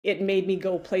It made me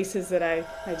go places that I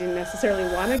didn't necessarily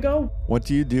want to go. What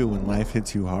do you do when life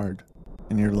hits you hard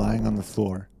and you're lying on the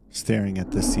floor staring at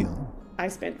the ceiling? I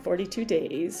spent 42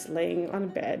 days laying on a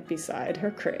bed beside her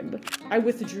crib. I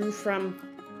withdrew from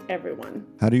everyone.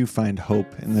 How do you find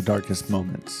hope in the darkest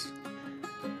moments?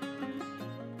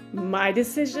 My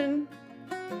decision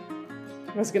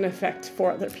was going to affect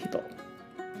 4 other people.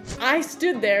 I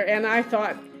stood there and I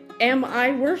thought, am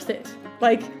I worth it?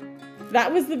 Like,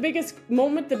 that was the biggest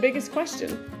moment, the biggest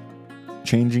question.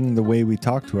 Changing the way we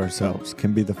talk to ourselves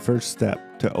can be the first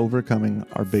step to overcoming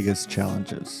our biggest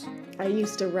challenges. I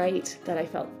used to write that I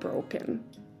felt broken.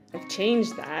 I've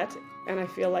changed that, and I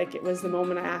feel like it was the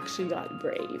moment I actually got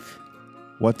brave.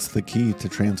 What's the key to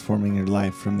transforming your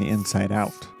life from the inside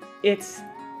out? It's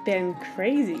been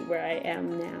crazy where I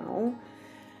am now.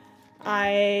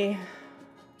 I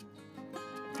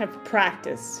have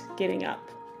practiced getting up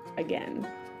again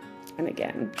and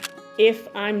again. If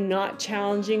I'm not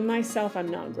challenging myself, I'm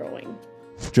not growing.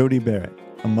 Jodi Barrett,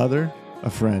 a mother, a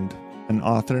friend, an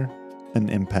author, an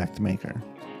impact maker.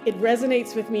 It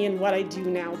resonates with me in what I do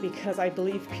now because I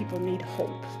believe people need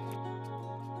hope.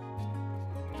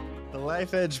 The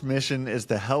Life Edge mission is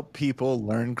to help people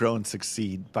learn, grow, and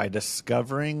succeed by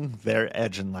discovering their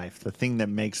edge in life, the thing that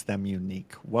makes them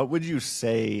unique. What would you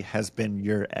say has been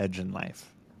your edge in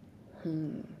life?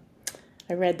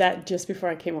 I read that just before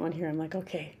I came on here. I'm like,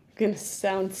 okay, I'm going to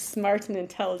sound smart and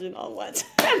intelligent all once.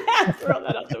 And throw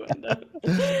that out the window.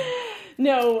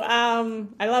 No,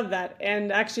 I love that.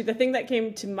 And actually, the thing that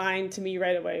came to mind to me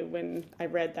right away when I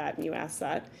read that and you asked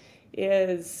that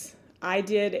is I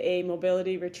did a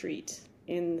mobility retreat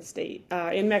in the state,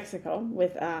 in Mexico,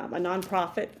 with a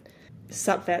nonprofit,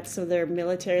 SUP vets, so they're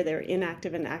military, they're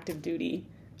inactive and active duty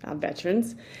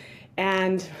veterans.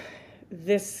 And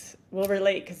this will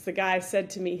relate because the guy said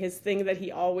to me his thing that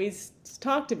he always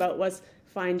talked about was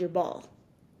find your ball.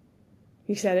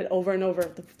 He said it over and over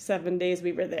the 7 days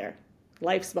we were there.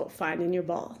 Life's about finding your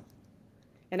ball.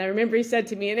 And I remember he said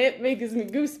to me, and it makes me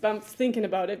goosebumps thinking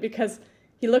about it because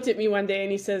he looked at me one day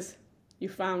and he says, you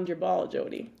found your ball,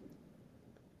 Jodi.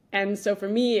 And so for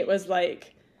me, it was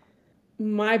like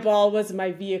my ball was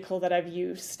my vehicle that I've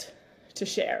used to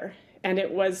share. And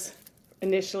it was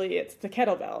initially, it's the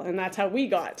kettlebell, and that's how we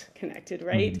got connected,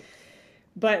 right? Mm-hmm.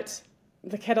 But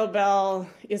the kettlebell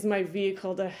is my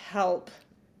vehicle to help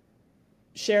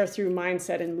share through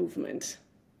mindset and movement.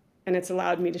 And it's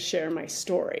allowed me to share my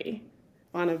story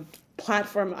on a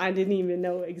platform I didn't even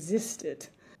know existed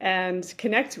and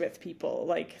connect with people.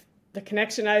 Like the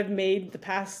connection I've made the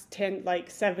past 7,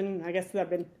 I guess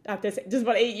I've been at this just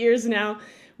about 8 years now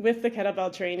with the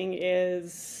kettlebell training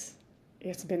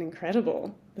it's been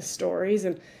incredible. The stories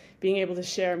and being able to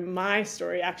share my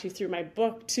story actually through my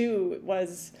book too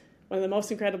was one of the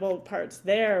most incredible parts.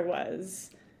 There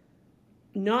was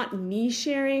not me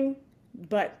sharing,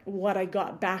 but what I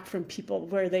got back from people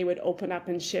where they would open up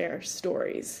and share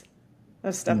stories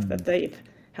of stuff that they've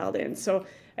held in. So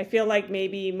I feel like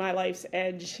maybe my life's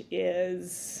edge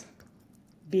is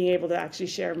being able to actually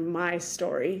share my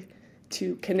story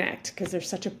to connect because there's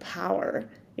such a power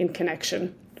in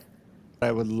connection.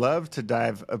 I would love to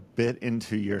dive a bit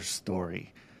into your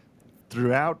story.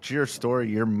 Throughout your story,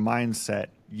 your mindset,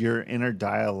 your inner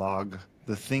dialogue,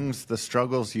 the things, the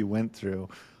struggles you went through,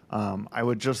 I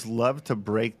would just love to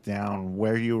break down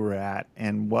where you were at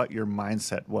and what your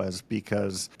mindset was,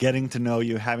 because getting to know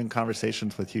you, having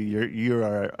conversations with you, you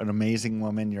are an amazing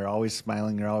woman. You're always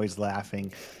smiling. You're always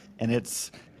laughing. And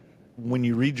it's, when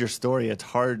you read your story, it's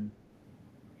hard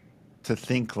to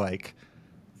think like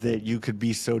that you could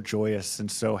be so joyous and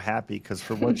so happy, because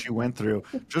for what you went through,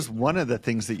 just one of the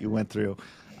things that you went through,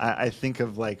 I think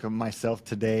of like myself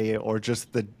today, or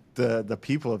just the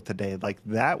people of today, like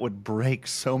that would break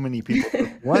so many people for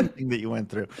one thing that you went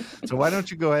through. So why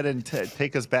don't you go ahead and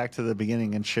take us back to the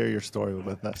beginning and share your story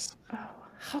with us? Oh,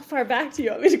 how far back do you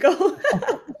want me to go?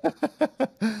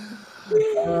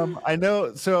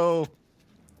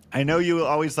 I know you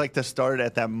always like to start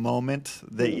at that moment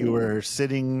that you were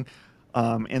sitting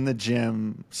in the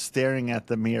gym staring at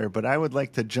the mirror, but I would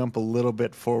like to jump a little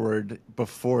bit forward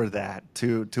before that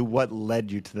to what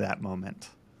led you to that moment.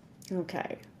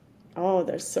 Okay. Oh,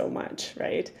 there's so much,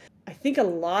 right? I think a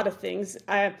lot of things.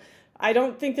 I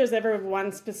don't think there's ever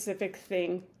one specific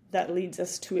thing that leads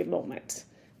us to a moment.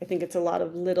 I think it's a lot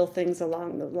of little things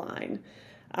along the line.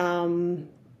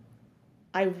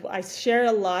 I share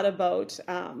a lot about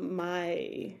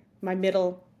my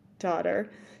middle daughter,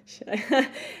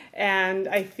 and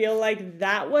I feel like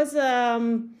that was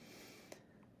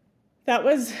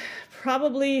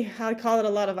probably, I call it a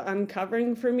lot of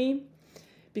uncovering for me,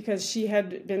 because she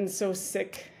had been so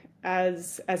sick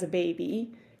as a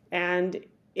baby, and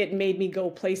it made me go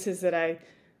places that I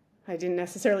didn't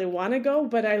necessarily want to go,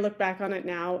 but I look back on it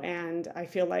now and I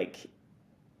feel like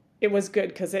it was good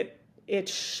because it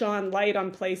shone light on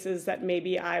places that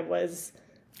maybe I was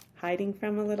hiding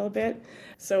from a little bit.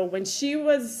 So when she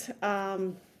was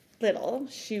little,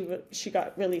 she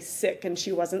got really sick and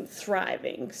she wasn't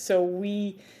thriving. So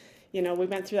we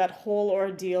went through that whole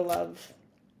ordeal of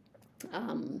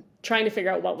trying to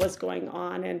figure out what was going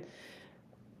on. And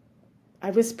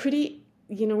I was pretty,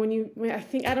 I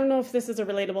don't know if this is a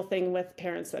relatable thing with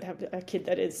parents that have a kid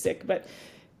that is sick, but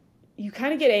you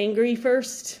kind of get angry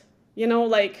first,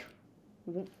 like,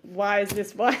 why is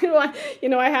this, why,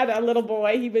 I had a little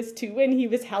boy, he was 2 and he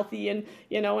was healthy and,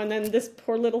 and then this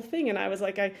poor little thing. And I was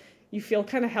like, you feel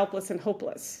kind of helpless and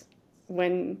hopeless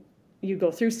when you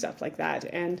go through stuff like that.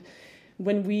 And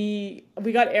when we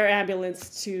got air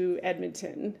ambulance to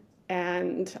Edmonton,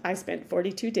 and I spent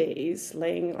 42 days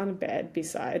laying on a bed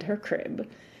beside her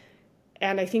crib.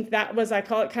 And I think that was, I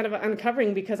call it kind of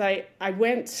uncovering, because I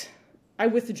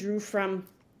withdrew from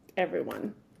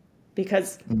everyone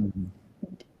because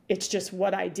it's just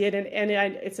what I did. And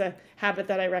it's a habit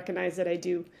that I recognize that I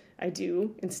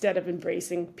do instead of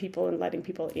embracing people and letting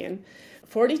people in.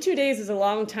 42 days is a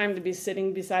long time to be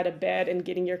sitting beside a bed and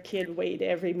getting your kid weighed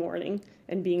every morning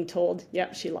and being told,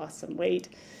 yep, she lost some weight.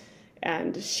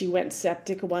 And she went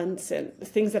septic once, and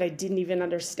things that I didn't even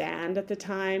understand at the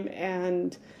time.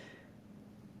 And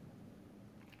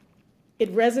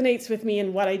it resonates with me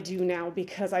in what I do now,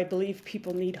 because I believe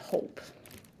people need hope.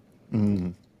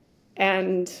 Mm.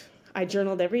 And I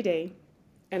journaled every day.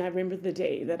 And I remember the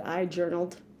day that I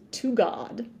journaled to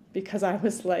God, because I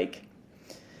was like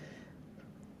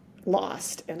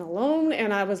lost and alone.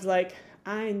 And I was like,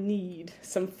 I need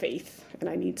some faith and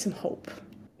I need some hope.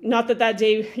 Not that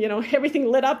day,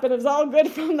 everything lit up and it was all good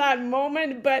from that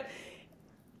moment, but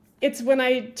it's when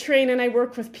I train and I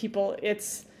work with people,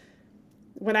 it's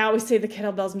when I always say the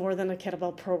kettlebell's more than a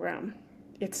kettlebell program.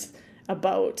 It's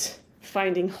about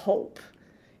finding hope,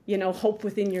 hope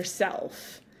within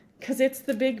yourself, because it's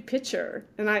the big picture.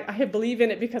 And I believe in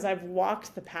it because I've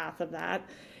walked the path of that.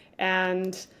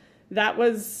 And that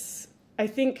was, I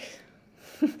think,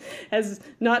 as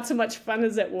not so much fun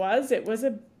as it was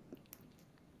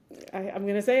I'm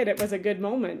going to say it was a good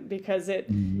moment, because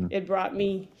it brought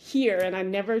me here, and I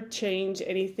never change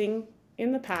anything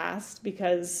in the past,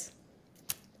 because,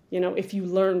 if you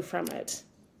learn from it,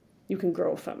 you can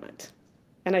grow from it.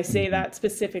 And I say that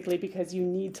specifically because you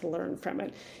need to learn from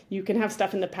it. You can have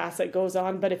stuff in the past that goes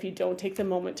on, but if you don't take the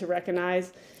moment to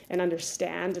recognize and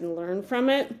understand and learn from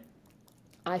it,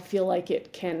 I feel like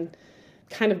it can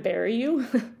kind of bury you.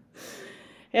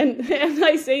 and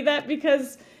I say that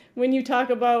because when you talk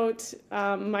about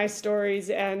my stories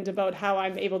and about how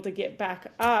I'm able to get back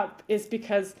up, is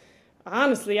because,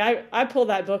 honestly, I pulled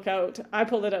that book out. I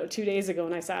pulled it out 2 days ago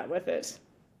and I sat with it,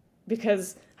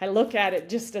 because I look at it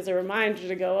just as a reminder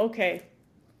to go, okay,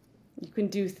 you can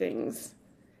do things.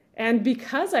 And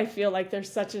because I feel like I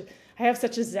have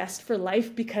such a zest for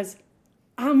life, because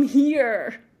I'm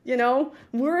here,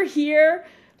 we're here,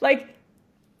 like,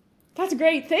 that's a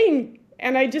great thing.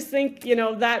 And I just think,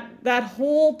 that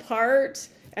whole part,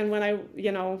 and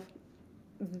when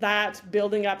that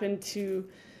building up into,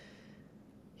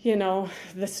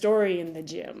 the story in the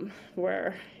gym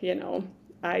where,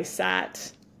 I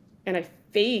sat and I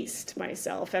faced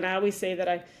myself. And I always say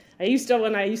that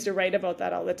when I used to write about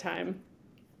that all the time,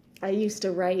 I used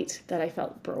to write that I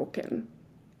felt broken.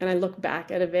 And I look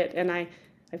back at it and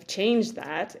I've changed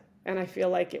that. And I feel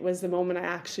like it was the moment I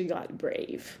actually got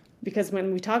brave. Because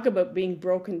when we talk about being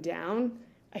broken down,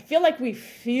 I feel like we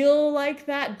feel like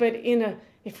that, but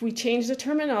if we change the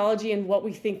terminology and what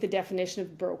we think the definition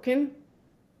of broken,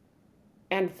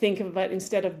 and think of it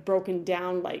instead of broken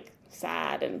down like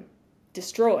sad and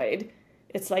destroyed,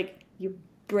 it's like you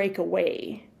break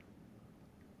away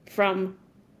from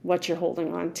what you're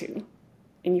holding on to,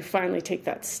 and you finally take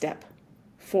that step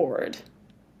forward.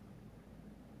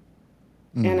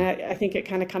 And I think it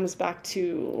kind of comes back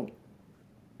to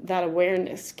that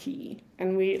awareness key.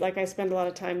 And I spend a lot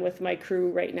of time with my crew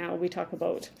right now. We talk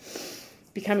about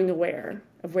becoming aware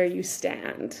of where you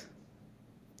stand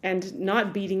and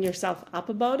not beating yourself up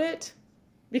about it,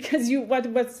 because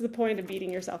what's the point of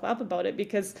beating yourself up about it?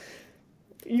 Because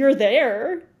you're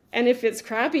there, and if it's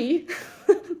crappy,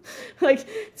 like,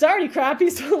 it's already crappy,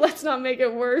 so let's not make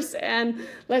it worse, and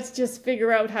let's just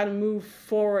figure out how to move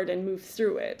forward and move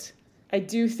through it. I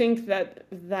do think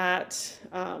that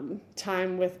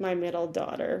time with my middle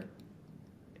daughter,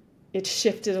 it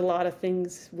shifted a lot of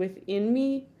things within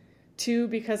me too,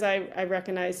 because I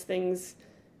recognize things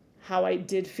how I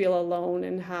did feel alone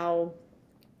and how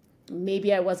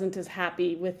maybe I wasn't as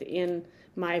happy within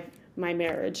my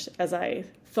marriage as I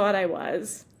thought I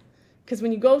was. Because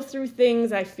when you go through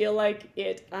things, I feel like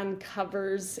it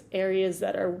uncovers areas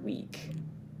that are weak.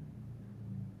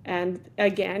 And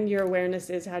again, your awareness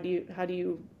is how do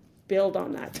you build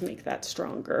on that to make that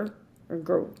stronger or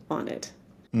grow on it.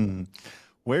 Mm.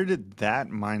 Where did that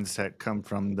mindset come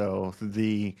from, though?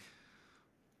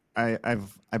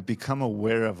 I've become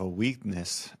aware of a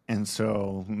weakness, and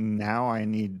so now I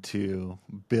need to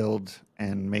build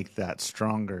and make that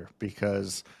stronger,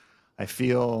 because I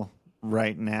feel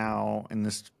right now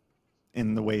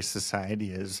in the way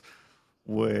society is,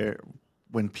 where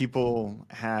when people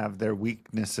have their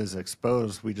weaknesses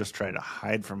exposed, we just try to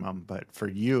hide from them. But for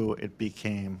you, it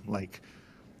became like,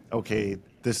 okay,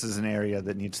 this is an area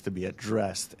that needs to be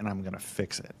addressed, and I'm going to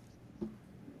fix it.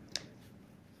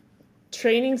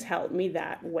 Training's helped me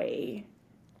that way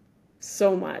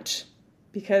so much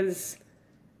because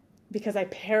I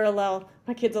parallel,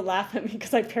 my kids will laugh at me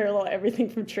because I parallel everything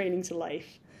from training to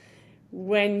life.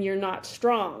 When you're not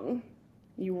strong,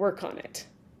 you work on it.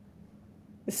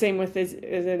 The same with is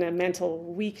in a mental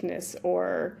weakness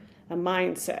or a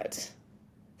mindset.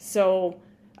 So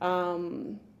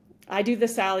I do the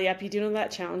Sally Up. You do know that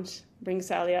challenge? Bring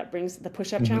Sally Up, brings the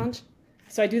push-up challenge.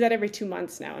 So I do that every 2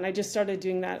 months now. And I just started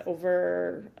doing that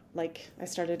over, I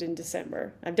started in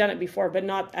December. I've done it before, but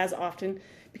not as often,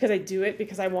 because I do it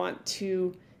because I want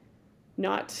to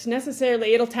not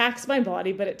necessarily, it'll tax my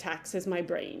body, but it taxes my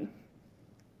brain.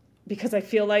 Because I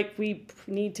feel like we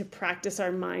need to practice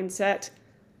our mindset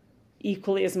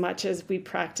equally as much as we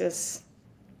practice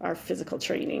our physical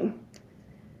training.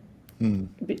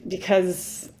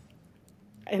 Because,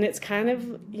 and it's kind of,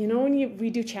 when we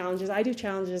do challenges, I do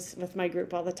challenges with my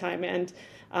group all the time, and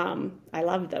I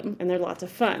love them, and they're lots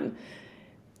of fun.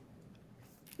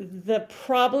 The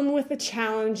problem with the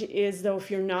challenge is, though, if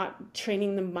you're not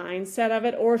training the mindset of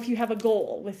it, or if you have a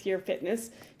goal with your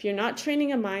fitness, if you're not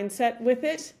training a mindset with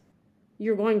it,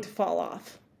 you're going to fall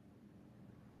off.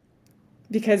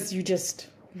 Because you just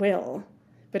will.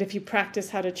 But if you practice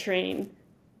how to train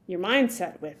your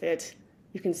mindset with it,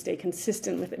 you can stay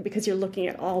consistent with it, because you're looking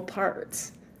at all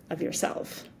parts of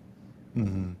yourself.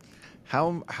 Mm-hmm.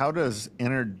 How does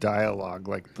inner dialogue,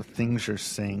 like the things you're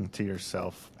saying to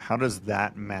yourself, how does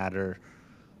that matter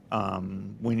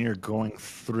when you're going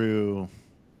through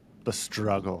the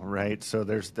struggle, right? So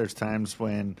there's times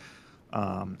when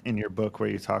in your book where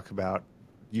you talk about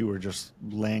you were just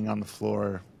laying on the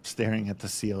floor staring at the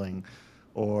ceiling,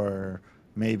 or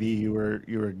maybe you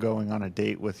were going on a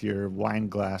date with your wine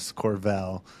glass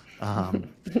Corvelle,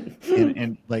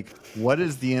 and like, what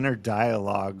is the inner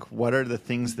dialogue? What are the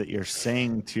things that you're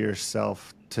saying to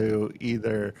yourself to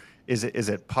either, is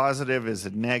it positive, is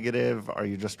it negative, are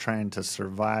you just trying to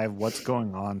survive? What's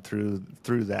going on through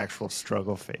the actual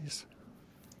struggle phase?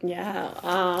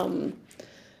 Yeah,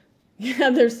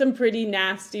 there's some pretty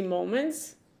nasty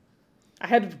moments. I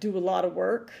had to do a lot of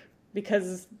work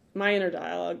because my inner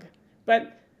dialogue,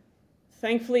 but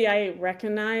thankfully I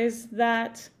recognize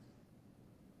that,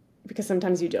 because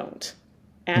sometimes you don't.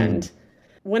 And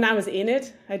when I was in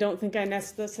it, I don't think I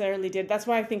necessarily did. That's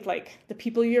why I think the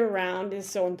people you're around is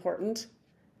so important.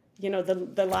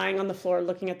 The lying on the floor,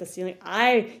 looking at the ceiling.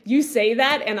 You say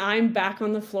that, and I'm back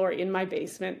on the floor in my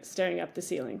basement, staring up the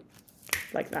ceiling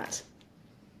like that.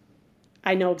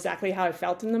 I know exactly how I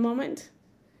felt in the moment.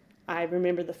 I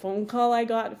remember the phone call I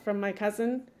got from my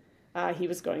cousin. He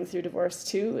was going through divorce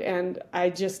too. And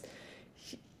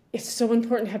it's so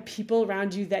important to have people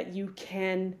around you that you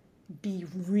can be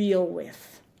real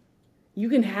with. You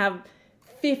can have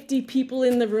 50 people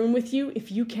in the room with you. If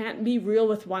you can't be real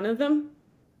with one of them,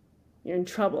 you're in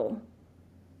trouble.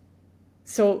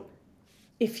 So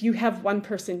if you have one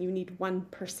person, you need one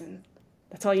person.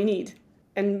 That's all you need.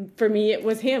 And for me, it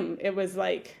was him. It was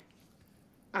like,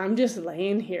 I'm just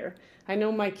laying here. I know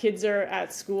my kids are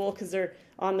at school because they're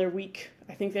on their week.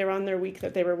 I think they were on their week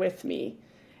that they were with me.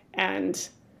 And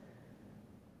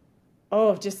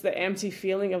just the empty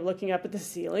feeling of looking up at the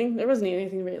ceiling. There wasn't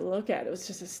anything really to look at. It was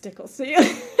just a stickle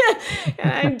ceiling.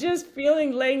 And I'm just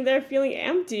laying there feeling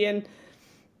empty. And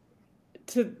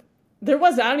I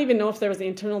don't even know if there was an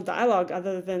internal dialogue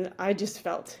other than I just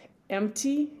felt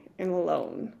empty and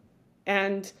alone.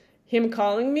 And him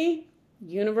calling me,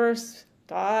 universe,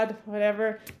 God,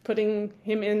 whatever, putting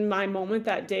him in my moment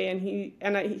that day,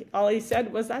 and all he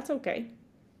said was, "That's okay.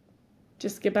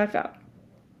 Just get back up."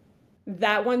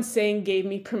 That one saying gave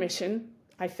me permission.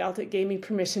 I felt it gave me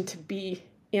permission to be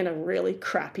in a really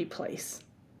crappy place.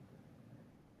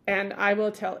 And I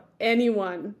will tell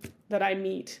anyone that I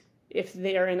meet if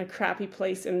they are in a crappy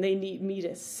place and they need me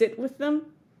to sit with them,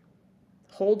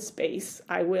 hold space,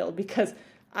 I will, because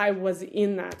I was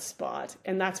in that spot.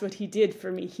 And that's what he did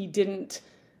for me. He didn't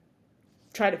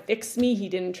try to fix me. He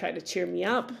didn't try to cheer me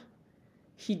up.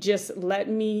 He just let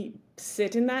me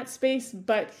sit in that space,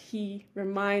 but he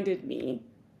reminded me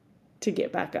to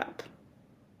get back up.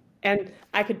 And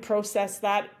I could process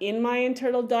that in my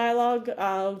internal dialogue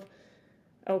of,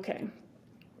 okay,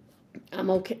 I'm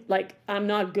okay. Like, I'm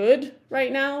not good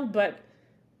right now, but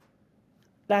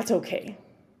that's okay.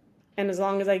 And as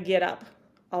long as I get up,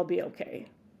 I'll be okay.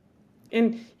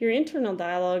 And your internal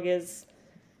dialogue is,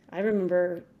 I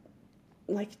remember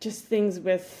like just things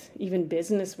with even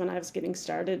business when I was getting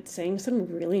started, saying some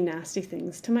really nasty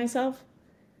things to myself.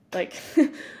 Like,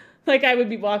 like I would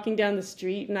be walking down the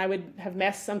street and I would have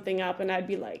messed something up and I'd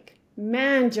be like,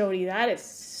 man, Jodi, that is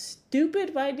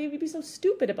stupid. Why do you be so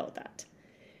stupid about that?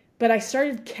 But I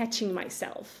started catching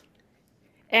myself.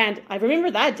 And I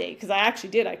remember that day because I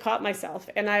actually did. I caught myself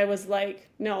and I was like,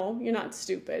 no, you're not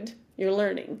stupid. You're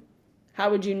learning. How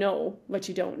would you know what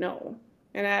you don't know?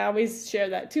 And I always share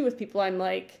that too with people. I'm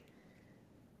like,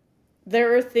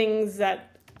 there are things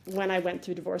that when I went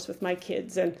through divorce with my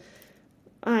kids and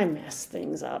I messed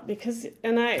things up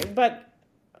but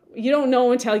you don't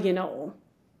know until you know,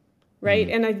 right?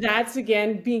 Mm-hmm. And that's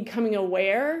again, becoming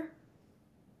aware,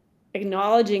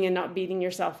 acknowledging and not beating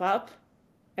yourself up,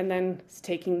 and then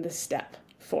taking the step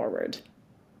forward,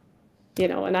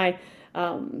 and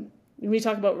we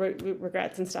talk about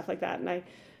regrets and stuff like that. And I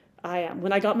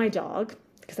when I got my dog,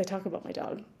 because I talk about my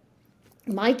dog,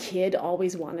 my kid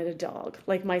always wanted a dog.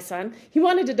 Like my son, he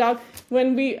wanted a dog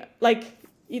when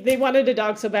they wanted a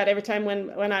dog so bad every time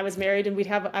when I was married and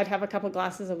I'd have a couple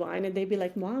glasses of wine and they'd be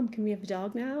like, Mom, can we have a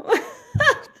dog now?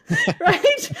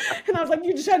 Right? And I was like,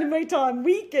 you're just trying to wait till I'm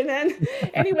weak. And then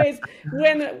anyways,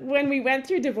 when we went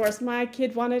through divorce, my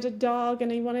kid wanted a dog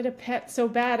and he wanted a pet so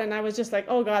bad. And I was just like,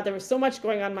 oh God, there was so much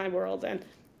going on in my world. And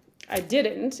I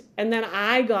didn't. And then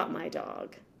I got my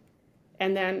dog.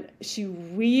 And then she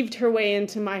weaved her way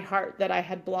into my heart that I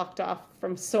had blocked off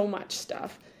from so much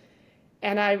stuff.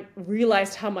 And I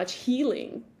realized how much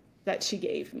healing that she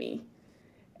gave me.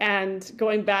 And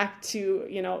going back to,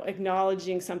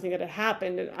 acknowledging something that had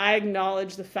happened, and I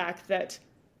acknowledged the fact that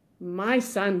my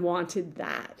son wanted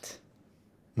that.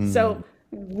 Mm. So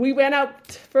we went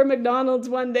out for McDonald's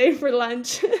one day for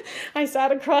lunch. I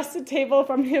sat across the table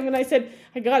from him and I said,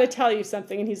 I got to tell you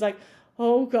something. And he's like,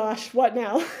 oh gosh, what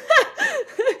now?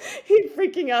 He's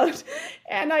freaking out.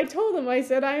 And I told him, I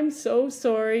said, I'm so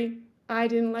sorry I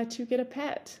didn't let you get a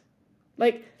pet.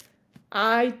 Like,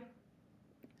 I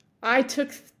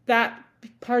took that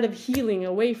part of healing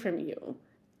away from you.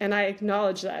 And I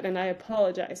acknowledge that and I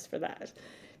apologize for that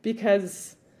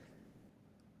because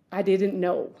I didn't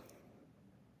know.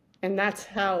 And that's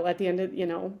how at the end of,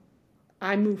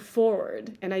 I move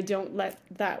forward and I don't let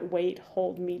that weight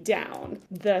hold me down.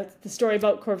 The story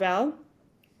about Corval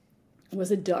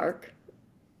was a dark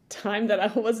time that I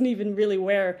wasn't even really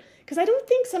aware, because I don't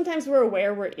think sometimes we're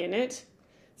aware we're in it.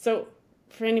 So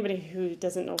for anybody who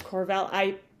doesn't know Corval,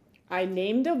 I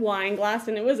named a wine glass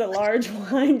and it was a large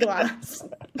wine glass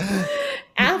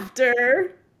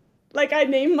after, I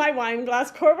named my wine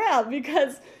glass Corval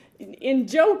because in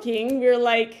joking, we were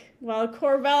like, well,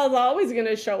 Corval's always going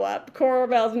to show up.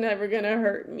 Corval's never going to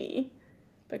hurt me.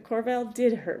 But Corval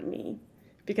did hurt me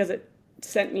because it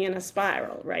sent me in a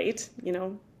spiral, right?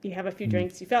 You have a few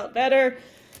drinks, you felt better.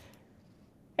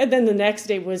 And then the next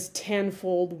day was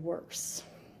tenfold worse.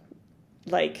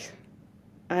 Like,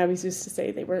 I always used to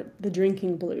say they were the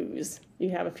drinking blues. You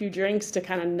have a few drinks to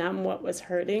kind of numb what was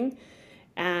hurting,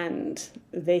 and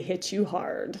they hit you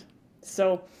hard.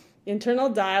 So internal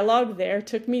dialogue there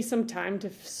took me some time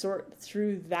to sort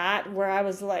through that, where I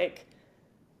was like,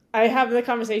 I have the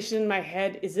conversation in my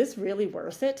head, is this really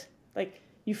worth it? Like,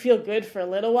 you feel good for a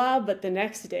little while, but the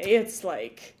next day it's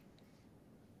like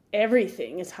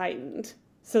everything is heightened.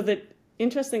 So the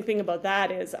interesting thing about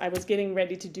that is I was getting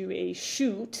ready to do a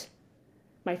shoot,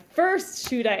 my first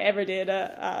shoot I ever did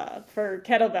for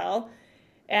Kettle,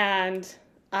 and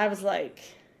I was like,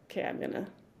 okay, I'm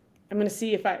gonna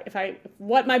see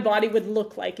what my body would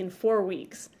look like in 4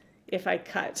 weeks if I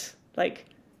cut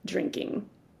drinking.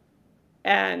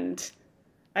 And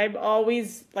I've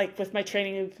always, with my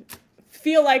training,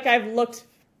 feel like I've looked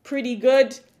pretty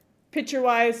good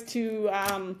picture-wise to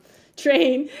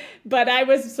train, but I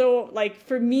was so,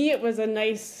 for me, it was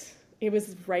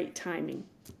right timing,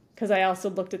 because I also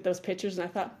looked at those pictures and I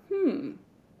thought,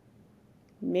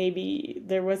 maybe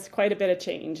there was quite a bit of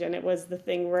change. And it was the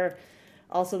thing where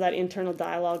also that internal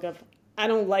dialogue of, I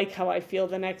don't like how I feel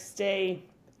the next day,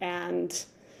 and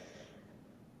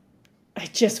I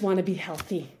just want to be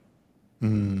healthy.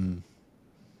 Mm.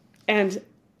 And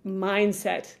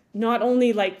mindset, not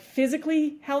only like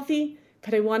physically healthy,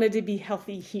 but I wanted to be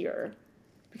healthy here.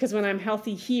 Because when I'm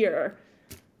healthy here,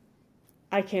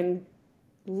 I can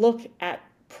look at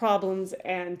problems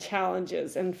and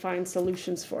challenges and find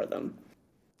solutions for them.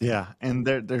 Yeah, and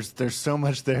there's so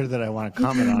much there that I want to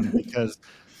comment on, because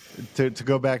to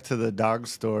go back to the dog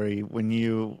story, when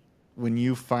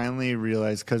you finally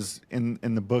realize, because in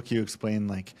the book you explain,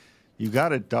 like, you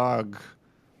got a dog,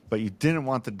 but you didn't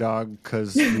want the dog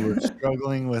because you were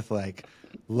struggling with like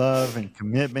love and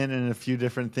commitment and a few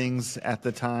different things at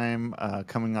the time,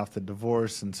 coming off the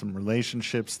divorce and some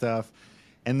relationship stuff.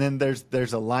 And then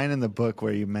there's a line in the book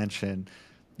where you mention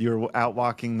you're out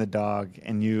walking the dog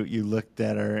and you looked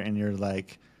at her and you're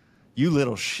like, "You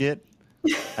little shit,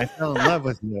 I fell in love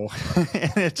with you."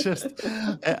 And it just,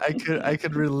 I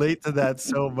could relate to that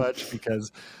so much,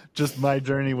 because just my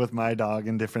journey with my dog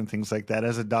and different things like that.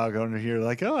 As a dog owner, you're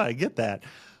like, oh, I get that.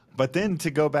 But then to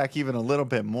go back even a little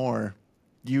bit more,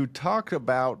 you talk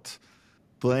about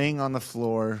laying on the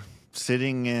floor,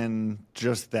 sitting in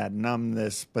just that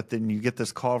numbness, but then you get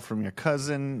this call from your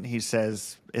cousin. He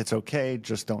says, it's okay,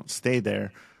 just don't stay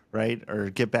there, right? Or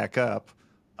get back up.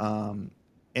 And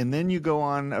then you go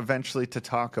on eventually to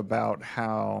talk about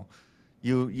how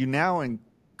you now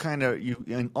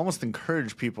almost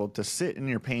encourage people to sit in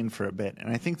your pain for a bit. And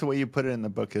I think the way you put it in the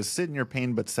book is sit in your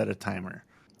pain, but set a timer.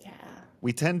 Yeah.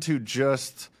 We tend to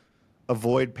just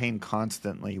avoid pain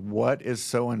constantly. What is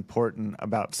so important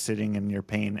about sitting in your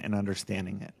pain and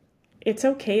understanding it? It's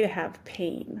okay to have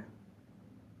pain.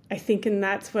 I think, and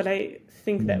that's what I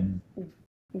think, that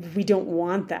we don't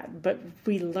want that, but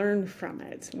we learn from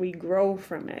it. We grow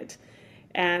from it.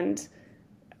 And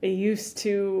I used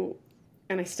to,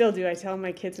 and I still do, I tell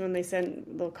my kids when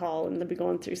they'll call and they'll be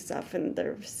going through stuff and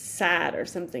they're sad or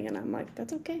something, and I'm like,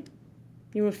 that's okay.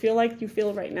 You will feel like you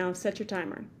feel right now, set your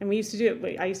timer. And we used to do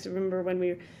it. I used to remember when we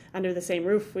were under the same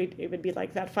roof, it would be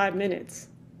like that 5 minutes.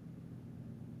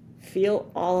 Feel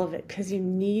all of it, because you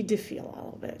need to feel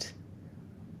all of it.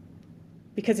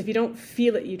 Because if you don't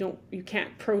feel it, you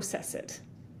can't process it.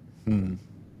 And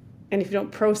if you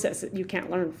don't process it, you can't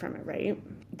learn from it, right?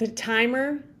 The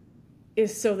timer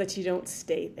is so that you don't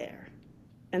stay there.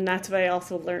 And that's what I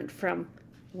also learned from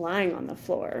lying on the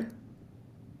floor.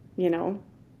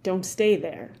 Don't stay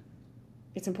there.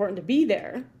 It's important to be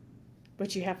there,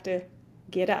 but you have to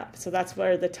get up. So that's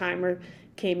where the timer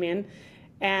came in.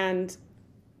 And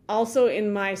also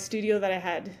in my studio that I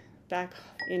had back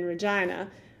in Regina,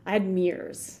 I had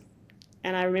mirrors.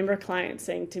 And I remember clients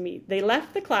saying to me, they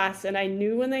left the class and I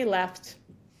knew when they left,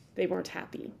 they weren't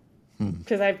happy.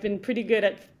 Because I've been pretty good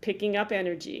at picking up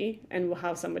energy and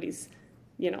how somebody's,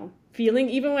 feeling.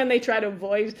 Even when they try to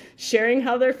avoid sharing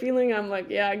how they're feeling, I'm like,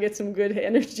 yeah, I get some good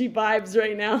energy vibes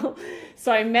right now.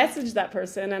 So I messaged that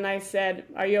person and I said,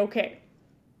 are you okay?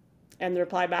 And the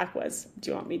reply back was,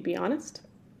 do you want me to be honest?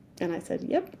 And I said,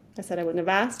 yep. I said, I wouldn't have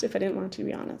asked if I didn't want you to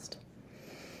be honest.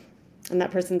 And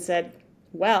that person said,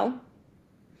 well,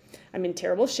 I'm in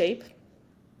terrible shape.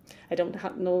 I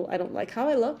don't like how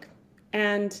I look.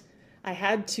 And I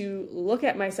had to look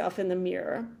at myself in the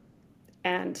mirror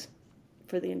and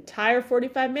for the entire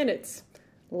 45 minutes,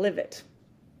 live it.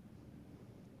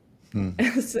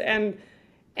 And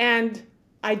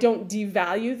I don't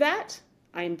devalue that.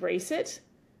 I embrace it,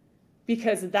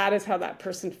 because that is how that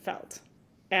person felt.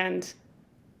 And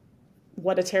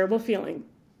what a terrible feeling.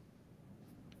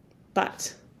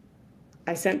 But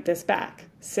I sent this back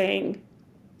saying,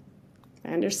 I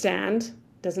understand.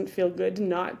 Doesn't feel good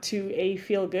not to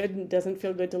feel good. It doesn't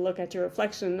feel good to look at your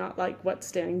reflection and not like what's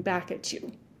staring back at you.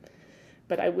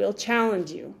 But I will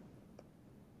challenge you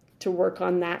to work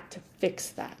on that, to fix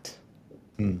that.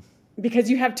 Because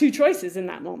you have two choices in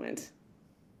that moment,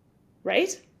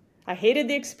 right? I hated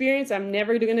the experience. I'm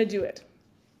never going to do it.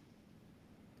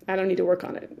 I don't need to work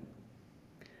on it.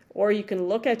 Or you can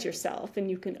look at yourself and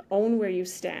you can own where you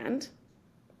stand.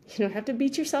 You don't have to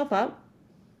beat yourself up,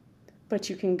 but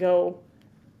you can go,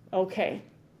 okay,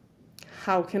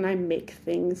 how can I make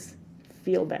things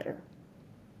feel better,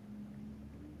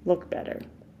 look better?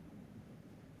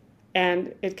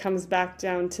 And it comes back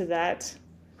down to that.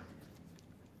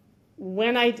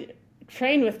 When I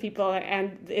train with people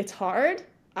and it's hard,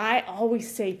 I always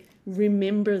say,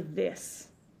 remember this.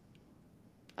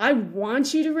 I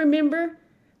want you to remember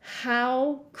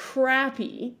how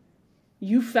crappy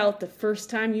you felt the first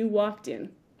time you walked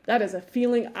in. That is a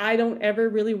feeling I don't ever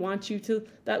really want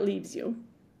that leaves you.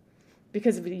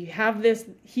 Because if you have this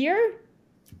here,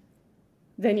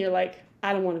 then you're like,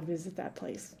 I don't want to visit that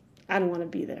place. I don't want to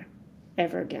be there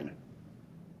ever again.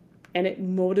 and it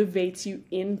motivates you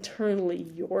internally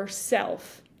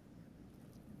yourself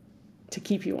to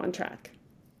keep you on track.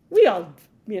 We all,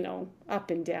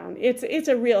 up and down. It's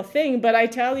a real thing, but I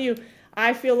tell you,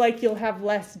 I feel like you'll have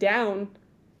less down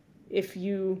if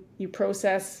you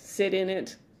process, sit in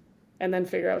it, and then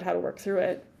figure out how to work through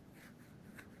it.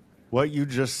 What you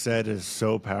just said is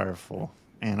so powerful,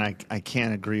 and I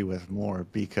can't agree with more,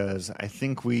 because I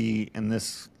think we, in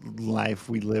this life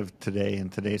we live today, in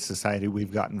today's society,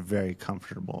 we've gotten very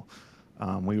comfortable.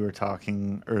 We were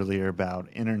talking earlier about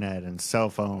internet and cell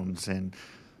phones and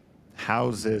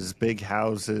houses, big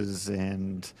houses,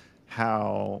 and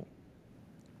how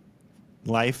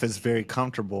life is very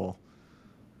comfortable.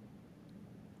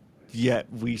 Yet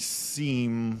it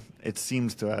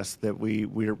seems to us that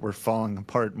we're falling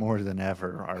apart more than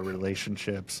ever. Our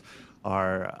relationships,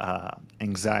 our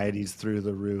anxieties through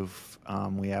the roof.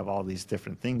 We have all these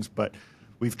different things, but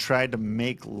we've tried to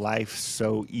make life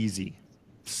so easy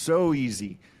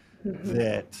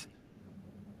that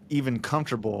even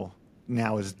comfortable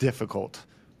now is difficult,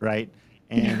 right?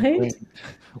 And Right?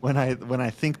 when I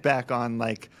think back on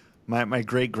like my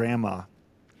great grandma,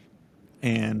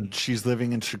 and she's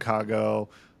living in Chicago.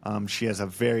 She has a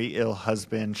very ill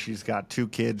husband. She's got 2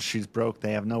 kids. She's broke.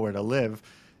 They have nowhere to live.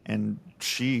 And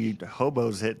she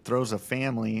hobos it, throws a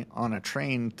family on a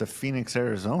train to Phoenix,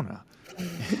 Arizona,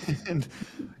 and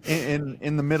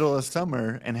in the middle of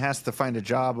summer, and has to find a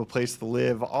job, a place to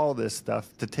live, all this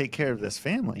stuff to take care of this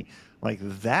family. Like,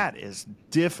 that is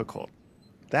difficult.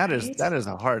 That is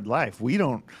a hard life. We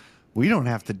don't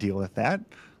have to deal with that.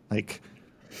 Like,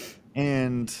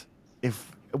 and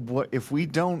if we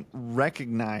don't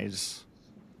recognize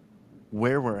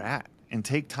where we're at and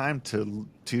take time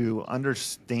to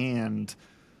understand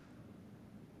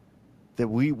that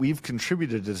we've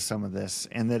contributed to some of this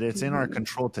and that it's in our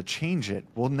control to change it,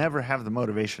 we'll never have the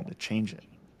motivation to change it.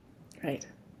 Right.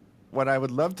 What I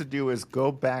would love to do is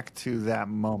go back to that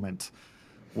moment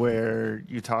where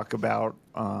you talk about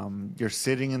you're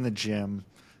sitting in the gym,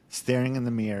 staring in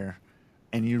the mirror,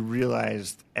 and you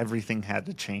realized everything had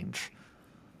to change.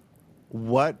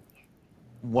 What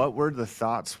were the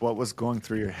thoughts? What was going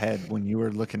through your head when you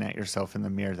were looking at yourself in the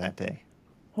mirror that day?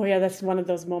 Oh yeah, that's one of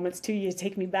those moments too. You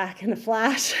take me back in a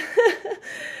flash.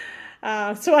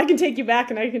 So I can take you back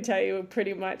and I can tell you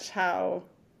pretty much how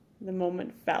the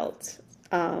moment felt.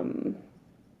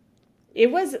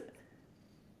 It was,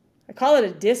 I call it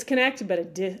a disconnect,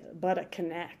 but a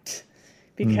connect.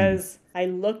 Because I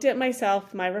looked at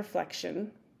myself, my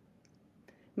reflection.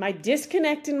 My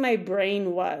disconnect in my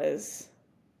brain was,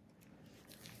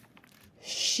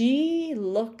 she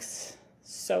looks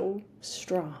so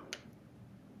strong.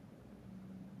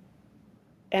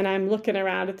 And I'm looking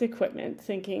around at the equipment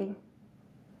thinking,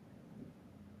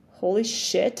 holy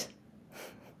shit,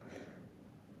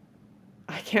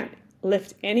 I can't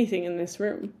lift anything in this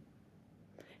room.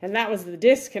 And that was the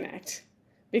disconnect,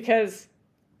 because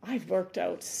I've worked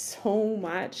out so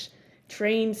much,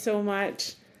 trained so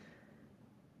much,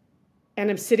 and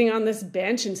I'm sitting on this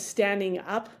bench, and standing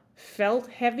up felt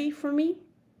heavy for me.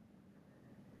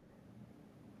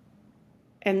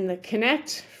 And the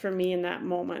connect for me in that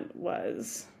moment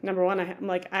was, number one, I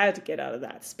had to get out of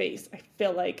that space. I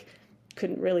feel like I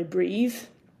couldn't really breathe.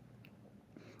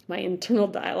 My internal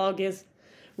dialogue is,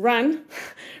 run,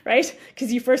 right?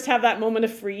 Because you first have that moment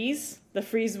of freeze. The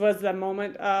freeze was the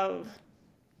moment of,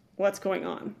 what's going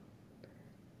on?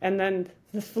 And then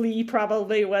the flee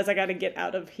probably was, I got to get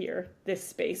out of here, this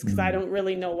space, because I don't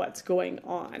really know what's going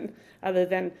on other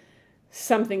than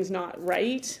something's not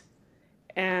right.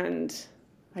 And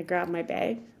I grabbed my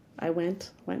bag. I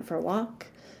went for a walk.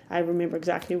 I remember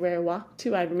exactly where I walked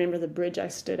to. I remember the bridge I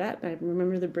stood at, and I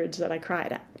remember the bridge that I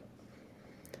cried at.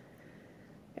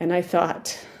 And I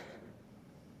thought,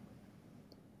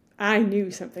 I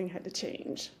knew something had to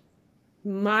change.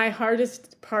 My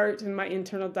hardest part in my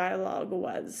internal dialogue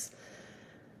was,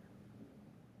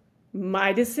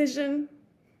 my decision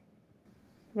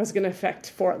was going to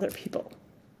affect 4 other people.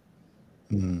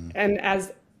 And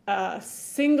as a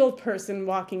single person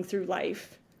walking through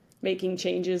life, making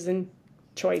changes and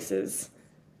choices,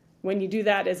 when you do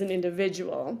that as an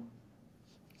individual,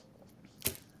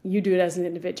 you do it as an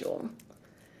individual.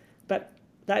 But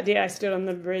that day I stood on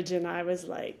the bridge and I was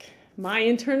like, my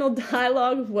internal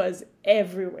dialogue was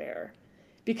everywhere,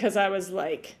 because I was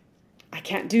like, I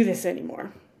can't do this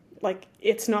anymore. Like,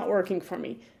 it's not working for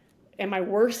me. Am I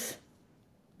worth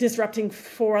disrupting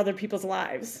 4 other people's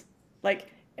lives? Like,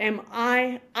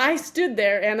 I stood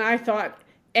there and I thought,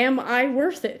 am I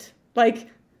worth it? Like,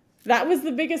 that was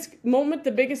the biggest moment,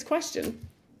 the biggest question.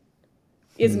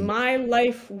 Is my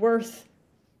life worth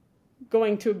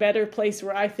going to a better place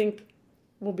where I think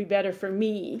will be better for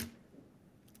me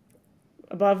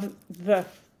above the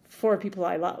 4 people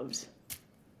I loved.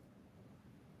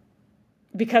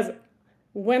 Because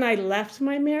when I left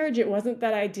my marriage, it wasn't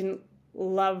that I didn't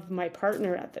love my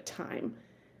partner at the time.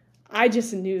 I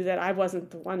just knew that I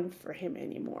wasn't the one for him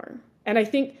anymore. And I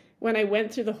think when I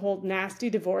went through the whole nasty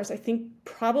divorce, I think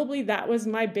probably that was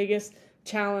my biggest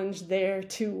challenge there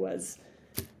too. Was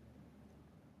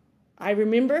I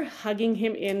remember hugging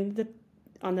him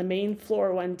on the main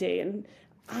floor one day, and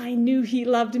I knew he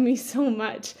loved me so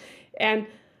much. And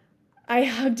I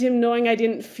hugged him knowing I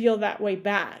didn't feel that way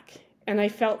back. And I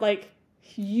felt like,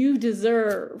 you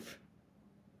deserve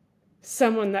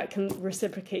someone that can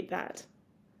reciprocate that.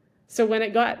 So when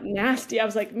it got nasty, I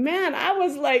was like, man,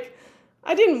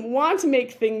 I didn't want to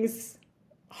make things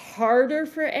harder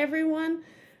for everyone,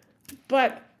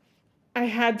 but I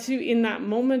had to, in that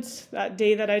moment, that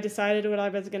day that I decided what I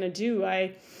was going to do,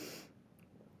 I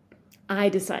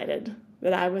decided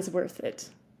that I was worth it.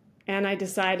 And I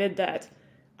decided that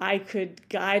I could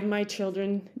guide my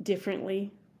children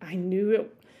differently. I knew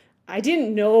it. I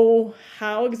didn't know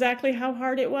exactly how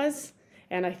hard it was.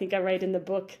 And I think I write in the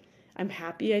book, I'm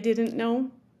happy I didn't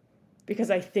know, because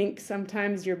I think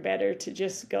sometimes you're better to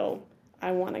just go,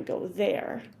 I want to go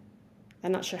there.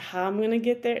 I'm not sure how I'm going to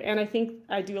get there. And I think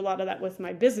I do a lot of that with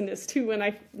my business too.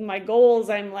 When my goals,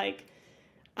 I'm like,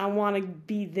 I want to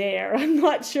be there. I'm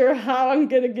not sure how I'm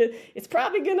going to get. It's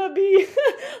probably going to be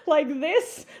like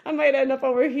this. I might end up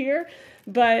over here.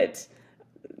 But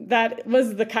that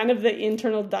was the kind of the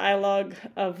internal dialogue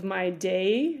of my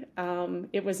day.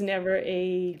 It was never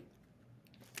a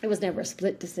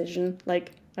split decision.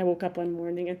 Like, I woke up one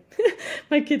morning and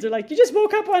my kids are like, you just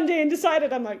woke up one day and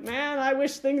decided. I'm like, man, I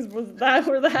wish things were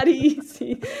that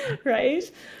easy, right?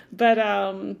 But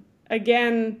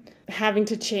again, having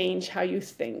to change how you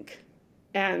think.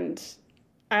 And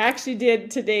I actually did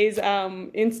today's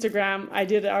Instagram. I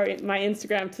did my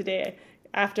Instagram today.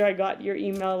 After I got your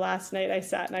email last night, I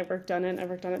sat and I worked on it. I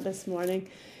worked on it this morning.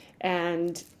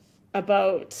 And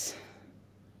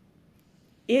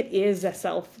it is a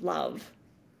self-love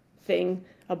thing,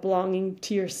 a belonging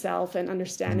to yourself and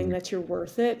understanding that you're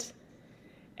worth it.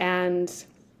 And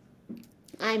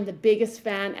I'm the biggest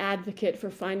advocate for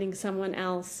finding someone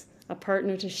else, a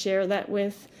partner to share that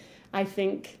with. I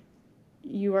think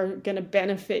you are going to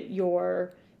benefit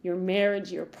your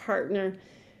marriage, your partner,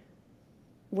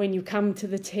 when you come to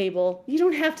the table. You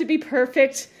don't have to be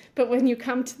perfect, but when you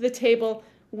come to the table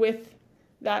with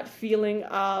that feeling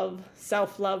of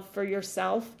self-love for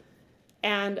yourself.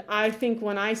 And I think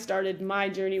when I started my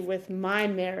journey with my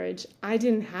marriage, I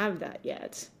didn't have that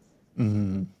yet.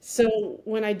 Mm-hmm. So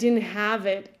when I didn't have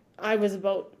it, I was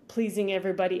about pleasing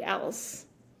everybody else.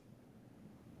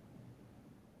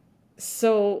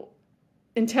 So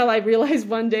until I realized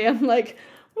one day, I'm like,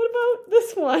 what about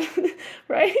this one,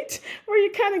 right? Where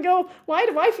you kind of go, why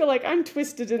do I feel like I'm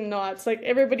twisted in knots? Like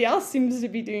everybody else seems to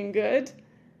be doing good.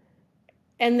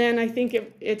 And then I think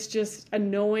it's just a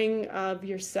knowing of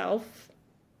yourself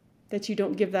that you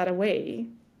don't give that away.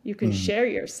 You can share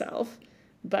yourself,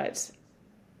 but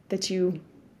that you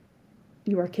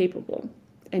are capable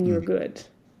and you're good.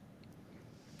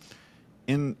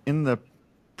 In the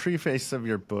preface of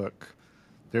your book,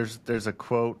 there's a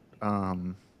quote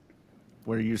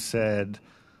where you said,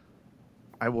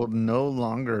 I will no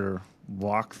longer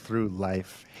walk through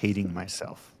life hating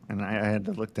myself. And I had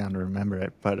to look down to remember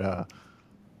it. But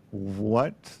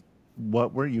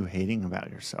what were you hating about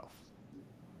yourself?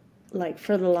 Like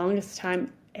for the longest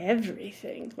time,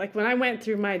 everything. Like when I went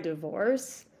through my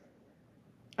divorce,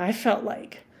 I felt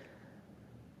like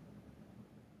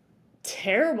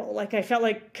terrible. Like I felt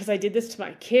like, because I did this to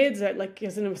my kids,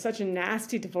 because it was such a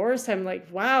nasty divorce, I'm like,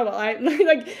 wow. Well,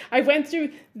 I went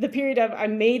through the period of, I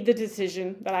made the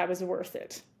decision that I was worth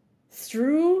it.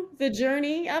 Through the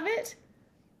journey of it,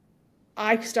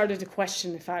 I started to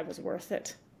question if I was worth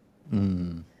it.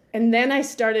 And then I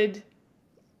started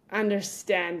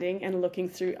understanding and looking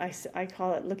through, I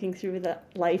call it looking through the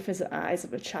life as the eyes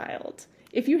of a child.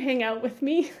 If you hang out with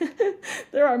me,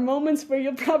 there are moments where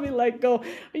you'll probably go,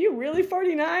 are you really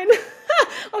 49?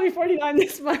 I'll be 49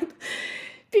 this month.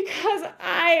 Because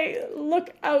I look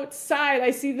outside,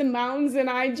 I see the mountains and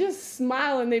I just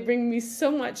smile and they bring me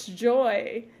so much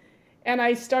joy. And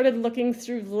I started looking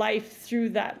through life through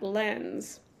that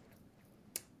lens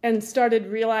and started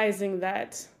realizing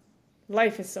that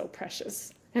life is so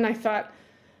precious. And I thought,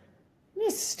 I'm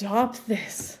going to stop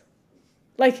this.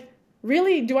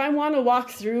 Really, do I want to walk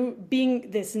through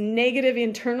being this negative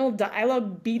internal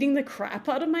dialogue, beating the crap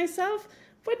out of myself?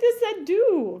 What does that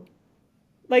do?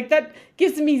 Like that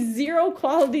gives me zero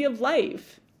quality of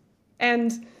life.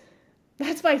 And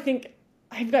that's why I think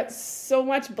I've got so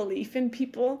much belief in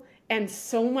people and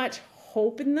so much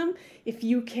hope in them. If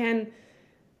you can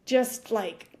just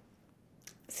like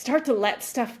start to let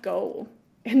stuff go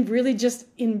and really just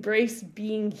embrace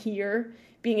being here,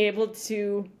 being able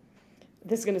to,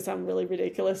 this is going to sound really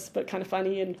ridiculous, but kind of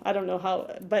funny. And I don't know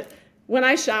how, but when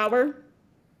I shower,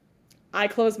 I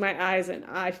close my eyes and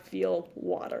I feel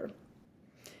water,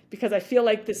 because I feel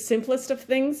like the simplest of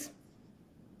things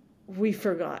we've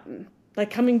forgotten. Like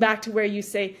coming back to where you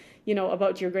say, you know,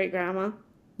 about your great grandma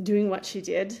doing what she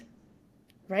did,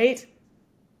 right?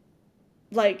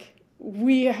 Like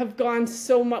we have gone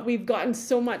so much, we've gotten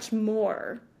so much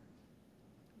more.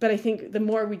 But I think the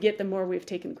more we get, the more we've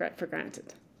taken for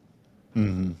granted.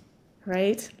 Mm-hmm.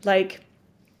 Right? Like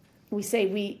we say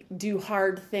we do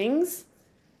hard things.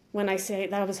 When I say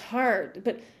that was hard,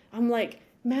 but I'm like,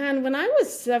 man, when I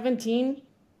was 17,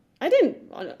 I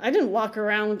didn't walk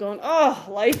around going, oh,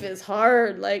 life is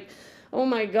hard. Like, oh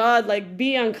my God, like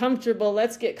be uncomfortable.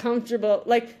 Let's get comfortable.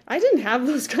 Like I didn't have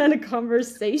those kind of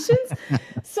conversations.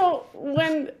 So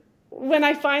when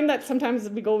I find that sometimes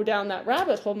we go down that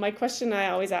rabbit hole, my question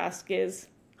I always ask is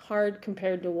hard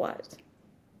compared to what?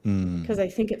 Because I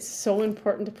think it's so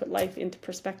important to put life into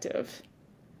perspective.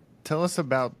 Tell us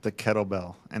about the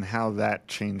kettlebell and how that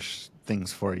changed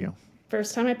things for you.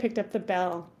 First time I picked up the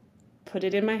bell, put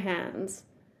it in my hands,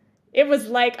 it was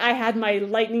like I had my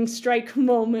lightning strike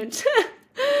moment.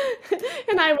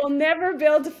 And I will never be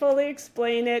able to fully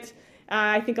explain it.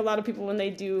 I think a lot of people, when they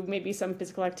do maybe some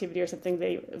physical activity or something,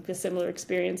 they have a similar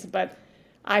experience. But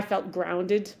I felt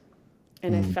grounded,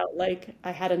 and I felt like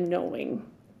I had a knowing.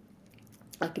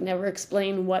 I can never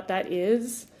explain what that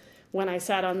is. When I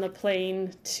sat on the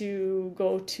plane to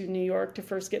go to New York to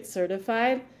first get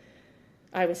certified,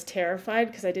 I was terrified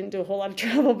because I didn't do a whole lot of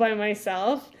travel by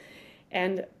myself.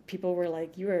 And people were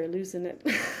like, you are losing it.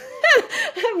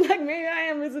 I'm like, maybe I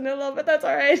am losing it a little bit. That's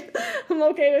all right. I'm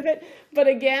okay with it. But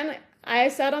again, I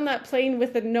sat on that plane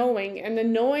with a knowing. And the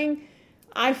knowing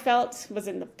I felt was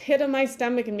in the pit of my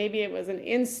stomach. And maybe it was an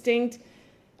instinct.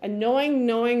 A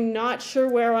knowing, not sure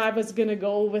where I was going to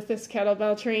go with this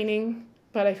kettlebell training.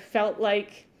 But I felt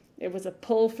like it was a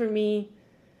pull for me.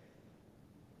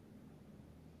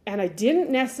 And I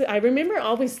didn't necessarily, I remember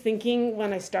always thinking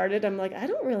when I started, I'm like, I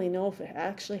don't really know if it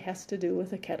actually has to do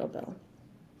with a kettlebell.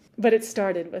 But it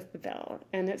started with the bell,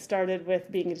 and it started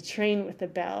with being able to train with the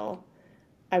bell.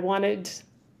 I wanted,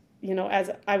 you know, as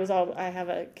I have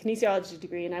a kinesiology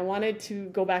degree, and I wanted to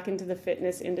go back into the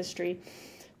fitness industry.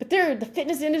 But the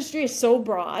fitness industry is so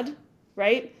broad,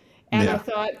 right? And I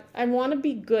thought, I want to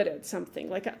be good at something.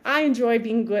 Like I enjoy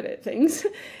being good at things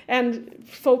and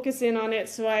focus in on it.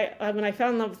 So when I fell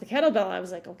in love with the kettlebell, I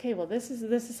was like, okay, well, this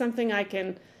is something I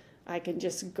can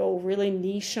just go really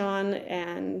niche on.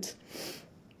 And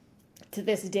to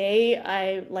this day,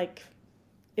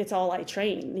 it's all I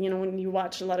train. You know, when you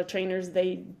watch a lot of trainers,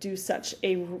 they do such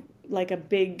a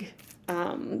big,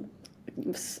 a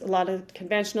lot of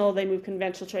conventional, they move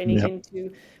conventional training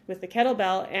into with the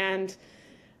kettlebell. And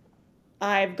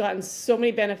I've gotten so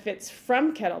many benefits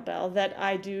from kettlebell that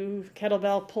I do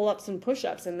kettlebell pull-ups and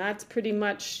push-ups, and that's pretty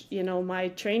much, you know, my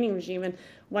training regime. And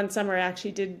one summer I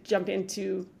actually did jump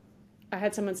into, I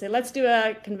had someone say, let's do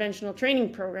a conventional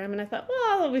training program. And I thought, well,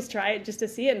 I'll always try it just to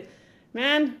see it. And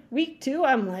man, week 2,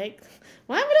 I'm like,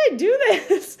 why would I do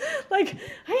this? Like,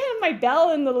 I have my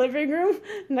bell in the living room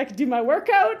and I can do my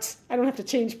workout. I don't have to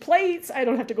change plates. I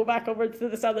don't have to go back over to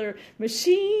this other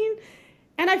machine.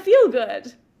 And I feel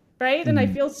good. Right? And I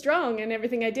feel strong in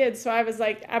everything I did. So I was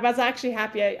like, I was actually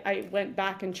happy I went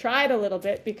back and tried a little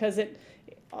bit, because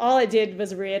all it did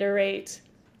was reiterate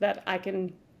that I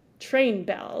can train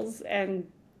bells and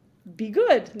be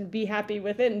good and be happy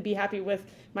with it and be happy with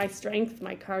my strength,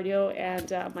 my cardio, and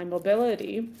my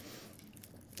mobility.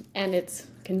 And it's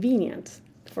convenient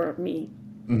for me.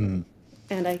 Mm-hmm.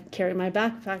 And I carry my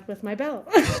backpack with my bell.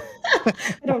 I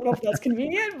don't know if that's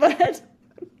convenient, but...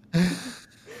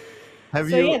 Have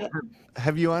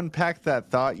you unpacked that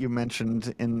thought you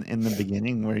mentioned in the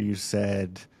beginning where you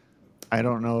said, I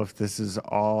don't know if this is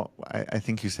all, I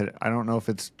think you said, I don't know if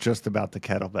it's just about the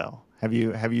kettlebell. Have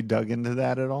you dug into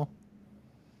that at all?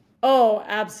 Oh,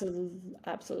 absolutely.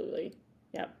 Absolutely.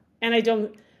 Yep. And I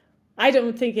don't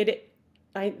think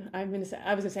I was going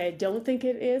to say, I don't think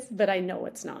it is, but I know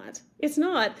it's not. It's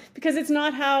not, because it's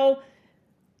not how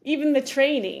even the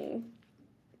training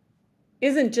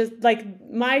isn't just like,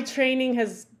 my training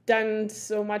has done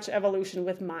so much evolution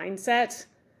with mindset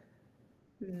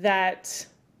that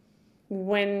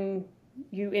when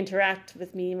you interact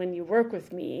with me, when you work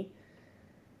with me,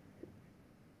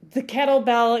 the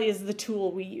kettlebell is the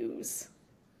tool we use.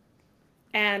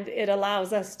 And it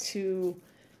allows us to,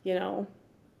 you know,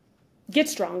 get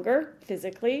stronger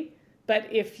physically. But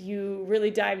if you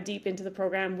really dive deep into the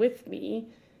program with me,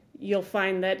 you'll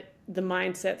find that the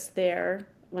mindset's there.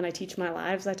 When I teach my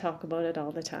lives, I talk about it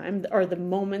all the time. Or the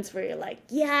moments where you're like,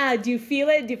 yeah, do you feel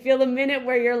it? Do you feel the minute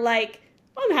where you're like,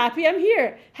 I'm happy I'm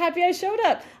here. Happy I showed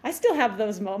up. I still have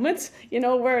those moments, you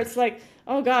know, where it's like,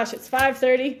 oh gosh, it's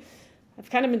 5:30. I've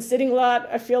kind of been sitting a lot.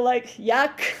 I feel like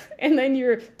yuck. And then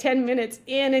you're 10 minutes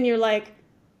in and you're like,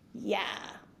 yeah,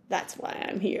 that's why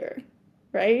I'm here.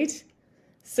 Right?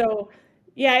 So,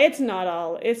 yeah, it's not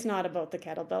about the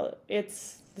kettlebell.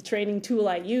 It's the training tool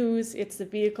I use. It's the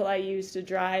vehicle I use to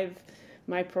drive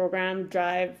my program,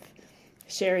 drive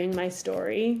sharing my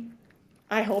story.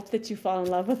 I hope that you fall in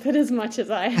love with it as much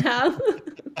as I have.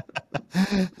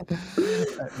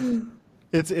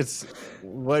 It's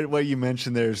what you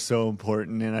mentioned there is so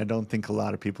important, and I don't think a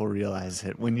lot of people realize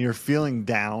it. When you're feeling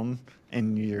down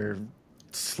and you're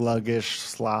sluggish,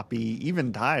 sloppy,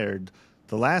 even tired,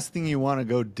 the last thing you want to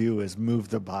go do is move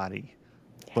the body.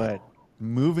 But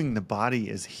moving the body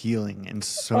is healing in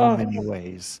so Oh, many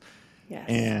ways. yes.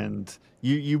 And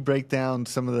you break down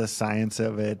some of the science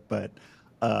of it, but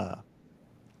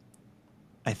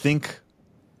I think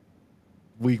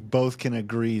we both can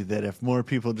agree that if more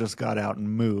people just got out and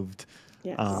moved,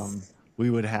 Yes. we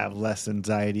would have less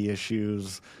anxiety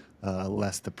issues,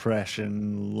 less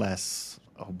depression, less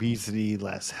obesity,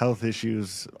 less health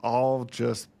issues, all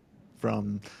just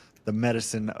from the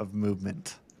medicine of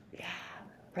movement. Yeah.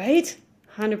 Right?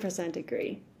 100%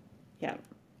 agree. Yeah.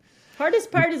 Hardest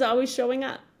part is always showing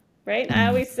up, right? I Mm.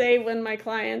 always say when my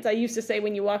clients, I used to say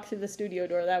when you walk through the studio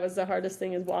door, that was the hardest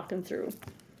thing is walking through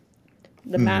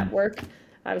the mat Mhm. work.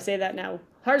 I would say that now.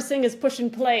 Hardest thing is push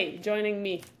and play, joining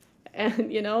me,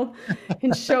 and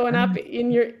and showing up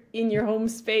in your home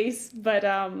space. But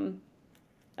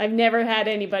I've never had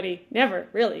anybody, never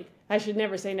really. I should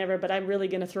never say never, but I'm really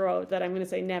going to throw out that I'm going to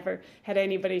say never had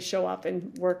anybody show up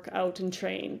and work out and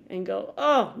train and go,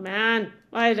 oh man,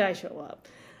 why did I show up?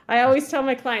 I always tell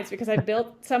my clients because I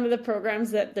built some of the programs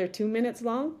that they're 2 minutes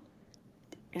long,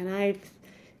 and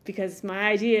because my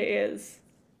idea is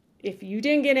if you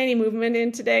didn't get any movement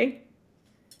in today,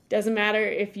 doesn't matter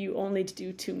if you only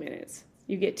do 2 minutes.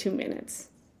 You get 2 minutes.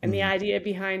 And the Mhm. idea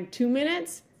behind 2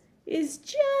 minutes is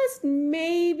just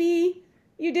maybe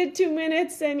you did 2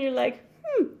 minutes and you're like,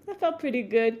 that felt pretty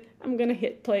good. I'm going to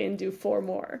hit play and do four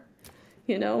more,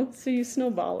 So you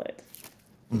snowball it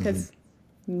Mhm. because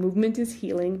movement is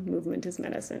healing, movement is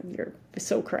medicine. You're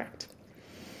so correct.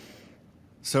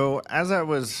 So, as I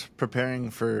was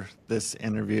preparing for this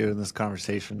interview and this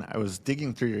conversation, I was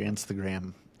digging through your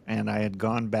Instagram, and I had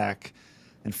gone back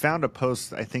and found a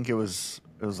post. I think it was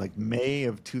like May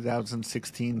of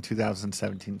 2016,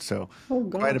 2017. So Oh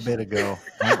quite a gosh. bit ago.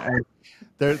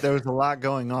 There was a lot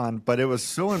going on, but it was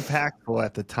so impactful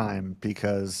at the time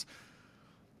because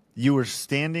you were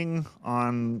standing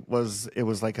on it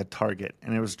was like a target,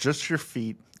 and it was just your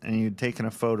feet, and you'd taken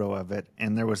a photo of it,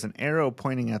 and there was an arrow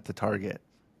pointing at the target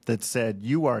that said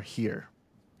you are here,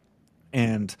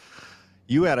 and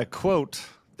you had a quote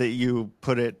that you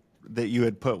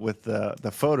had put with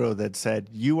the photo that said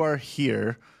you are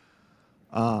here.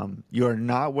 You are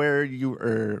not where you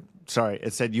are. Sorry,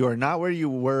 it said you are not where you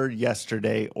were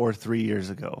yesterday or 3 years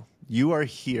ago. You are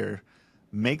here.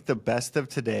 Make the best of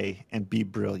today and be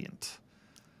brilliant.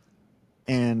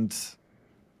 And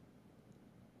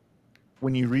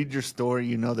when you read your story,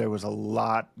 you know there was a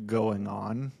lot going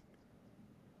on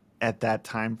at that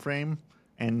time frame,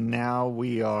 and now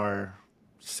we are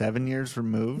 7 years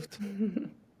removed.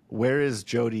 Where is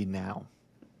Jodi now?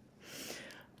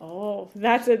 Oh,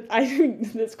 I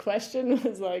think this question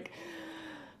was like,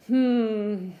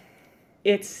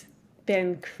 it's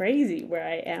been crazy where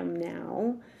I am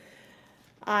now.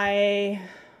 I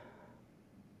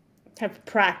have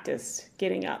practiced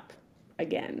getting up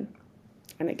again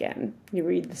and again. You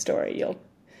read the story,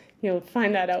 you'll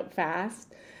find that out fast.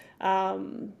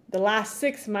 The last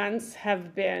 6 months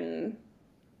have been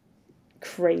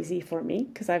crazy for me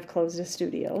because I've closed a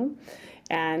studio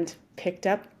and picked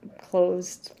up,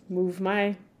 closed, moved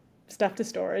my stuff to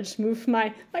storage, moved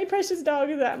my precious dog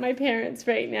is at my parents'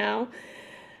 right now.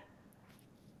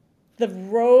 The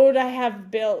road I have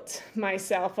built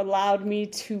myself allowed me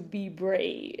to be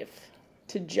brave,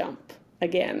 to jump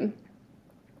again.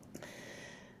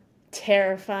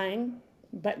 Terrifying,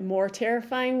 but more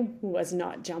terrifying was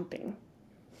not jumping.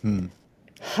 Hmm.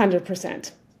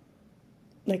 100%.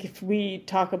 Like if we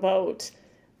talk about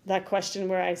that question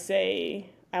where I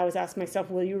always ask myself,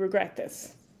 will you regret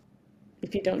this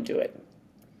if you don't do it?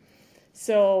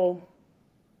 So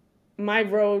my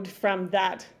road from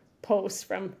that post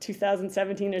from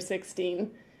 2017 or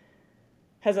 16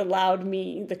 has allowed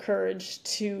me the courage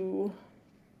to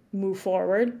move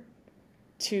forward,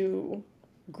 to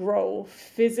grow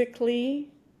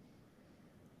physically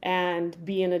and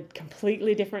be in a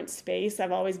completely different space.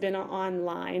 I've always been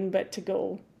online, but to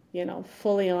go,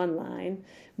 fully online,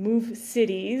 move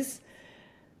cities.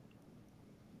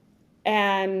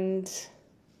 And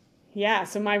yeah,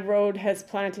 so my road has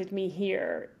planted me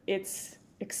here. It's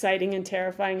exciting and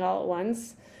terrifying all at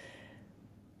once,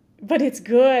 but it's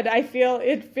good.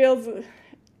 It feels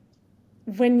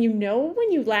when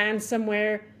you land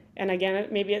somewhere, and again,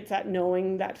 maybe it's that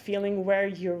knowing, that feeling where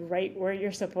you're right where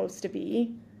you're supposed to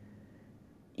be,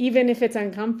 even if it's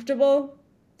uncomfortable.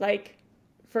 Like,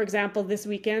 for example, this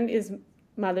weekend is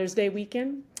Mother's Day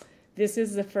weekend. This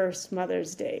is the first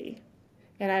Mother's Day,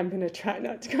 and I'm going to try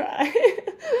not to cry.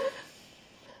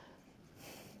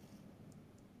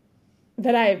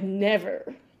 That I have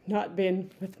never not been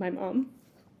with my mom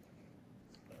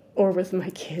or with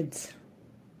my kids.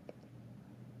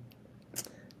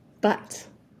 But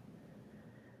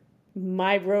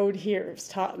my road here has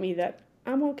taught me that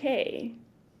I'm okay.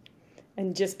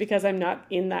 And just because I'm not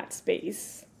in that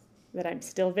space, that I'm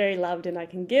still very loved and I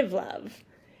can give love.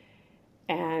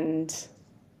 And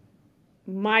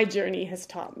my journey has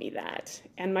taught me that.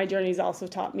 And my journey has also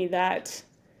taught me that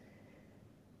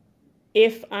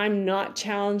if I'm not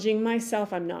challenging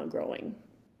myself, I'm not growing.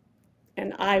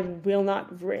 And I will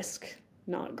not risk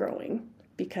not growing,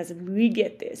 because we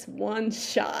get this one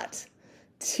shot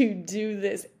to do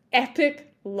this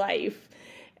epic life.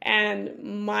 And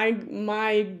my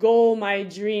goal, my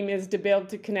dream is to be able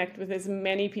to connect with as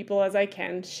many people as I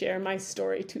can, share my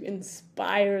story, to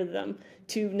inspire them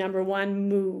to, number one,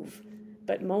 move,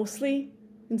 but mostly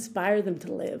inspire them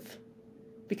to live.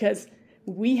 Because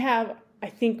I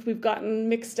think we've gotten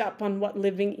mixed up on what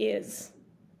living is.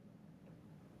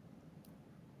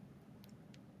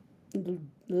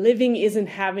 Living isn't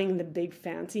having the big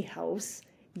fancy house.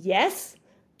 Yes,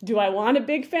 do I want a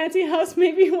big fancy house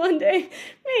maybe one day?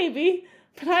 Maybe.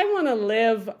 But I want to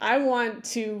live. I want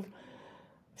to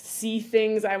see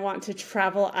things. I want to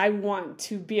travel. I want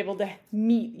to be able to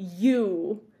meet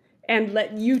you and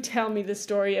let you tell me the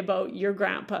story about your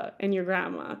grandpa and your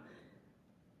grandma.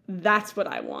 That's what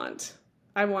I want.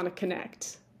 I want to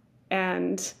connect.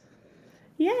 And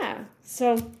yeah,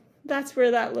 so that's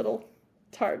where that little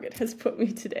target has put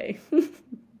me today.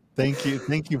 Thank you.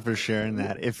 Thank you for sharing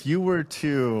that. If you were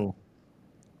to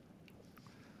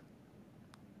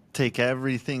take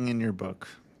everything in your book,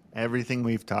 everything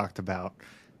we've talked about,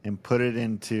 and put it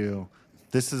into,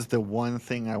 this is the one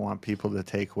thing I want people to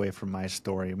take away from my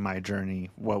story, my journey,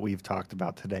 what we've talked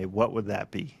about today, what would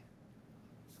that be?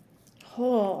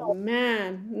 Oh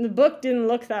man, the book didn't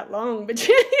look that long, but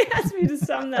you asked me to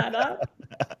sum that up.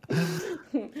 It's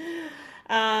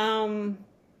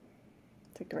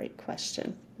a great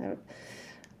question.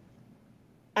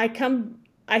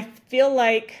 I feel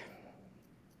like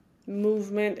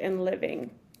movement and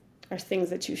living are things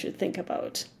that you should think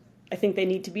about. I think they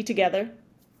need to be together,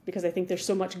 because I think there's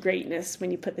so much greatness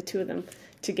when you put the two of them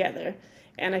together.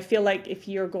 And I feel like if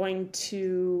you're going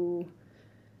to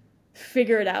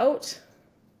figure it out,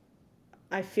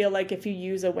 I feel like if you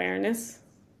use awareness,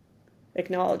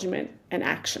 acknowledgement, and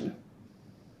action,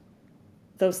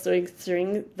 those three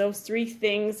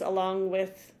things, along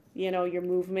with your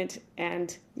movement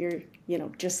and your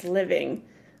just living,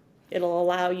 it'll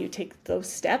allow you to take those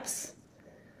steps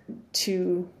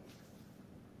to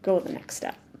go the next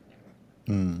step.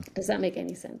 Does that make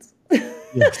any sense?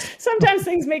 Yes. Sometimes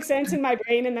things make sense in my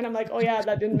brain, and then I'm like, oh yeah,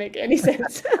 that didn't make any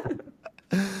sense.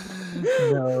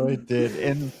 No, it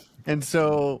did. And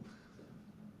so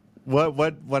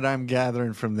what I'm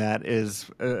gathering from that is,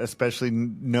 especially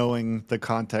knowing the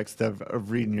context of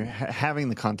reading having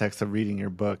the context of reading your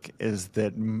book, is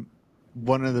that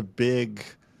one of the big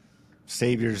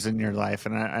saviors in your life,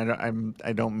 and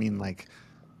I don't mean like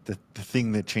the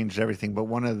thing that changed everything, but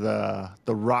one of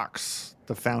the rocks,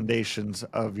 the foundations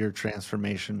of your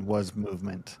transformation was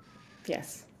movement.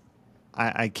 Yes.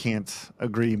 I can't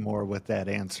agree more with that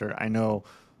answer. I know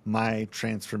my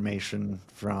transformation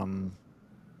from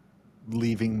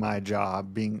leaving my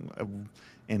job,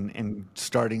 and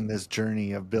starting this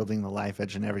journey of building the Life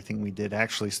Edge and everything we did,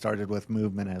 actually started with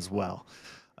movement as well.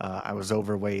 I was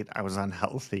overweight, I was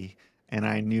unhealthy, and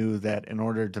I knew that in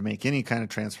order to make any kind of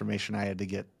transformation, I had to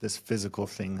get this physical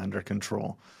thing under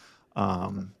control.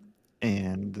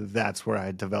 And that's where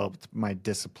I developed my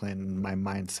discipline, my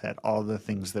mindset, all the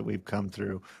things that we've come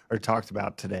through or talked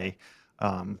about today.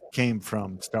 came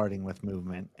from starting with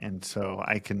movement. And so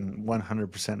I can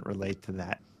 100% relate to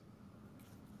that.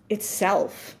 It's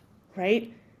self,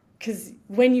 right? Because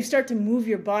when you start to move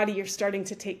your body, you're starting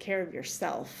to take care of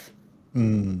yourself,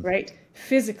 right?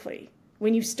 Physically.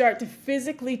 When you start to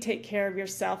physically take care of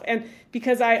yourself. And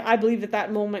because I believe that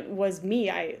that moment was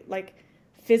me,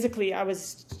 physically, I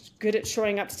was good at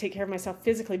showing up to take care of myself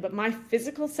physically, but my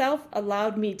physical self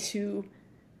allowed me to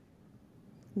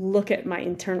look at my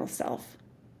internal self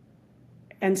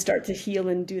and start to heal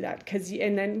and do that.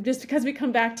 And then just because we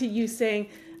come back to you saying,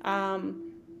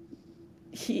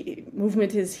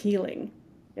 movement is healing,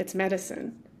 it's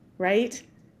medicine, right?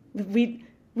 We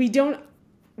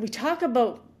talk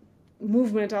about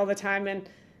movement all the time,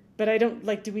 but I don't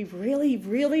do we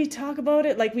really talk about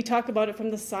it? Like, we talk about it from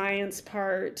the science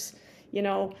part,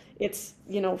 it's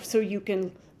so you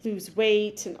can lose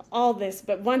weight and all this,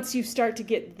 but once you start to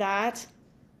get that,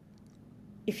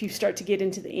 if you start to get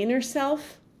into the inner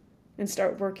self and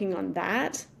start working on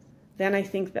that, then I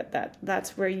think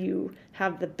that's where you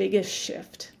have the biggest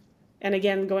shift. And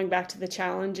again, going back to the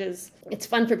challenges, it's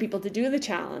fun for people to do the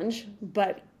challenge,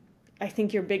 but I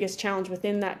think your biggest challenge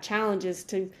within that challenge is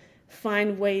to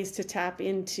find ways to tap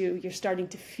into, you're starting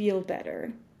to feel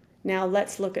better. Now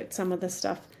let's look at some of the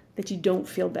stuff that you don't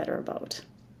feel better about.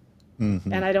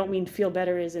 Mm-hmm. And I don't mean feel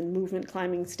better as in movement,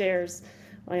 climbing stairs.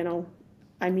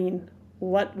 I mean,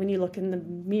 when you look in the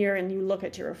mirror and you look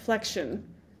at your reflection,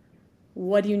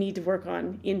 what do you need to work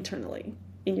on internally,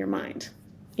 in your mind,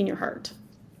 in your heart?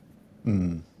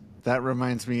 That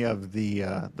reminds me of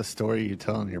the story you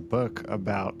tell in your book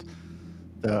about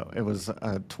it was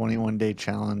a 21-day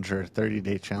challenge or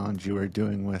 30-day challenge you were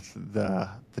doing with the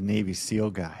Navy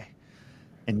SEAL guy,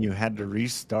 and you had to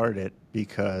restart it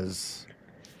because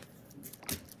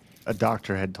a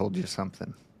doctor had told you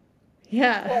something.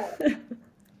 Yeah.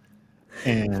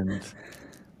 And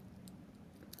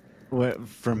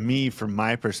from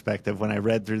my perspective, when I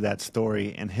read through that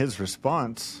story, and his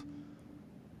response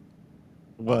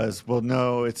was, well,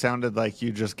 no, it sounded like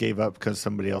you just gave up because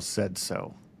somebody else said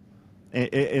so.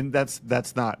 And that's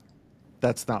not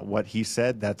what he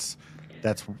said. That's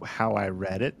how I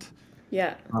read it.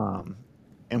 Yeah.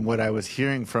 And what I was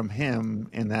hearing from him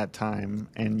in that time,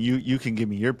 and you can give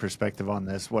me your perspective on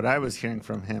this, what I was hearing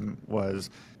from him was,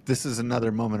 this is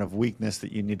another moment of weakness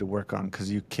that you need to work on,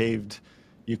 because you caved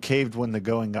when the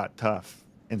going got tough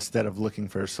instead of looking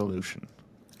for a solution.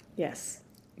 Yes.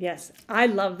 I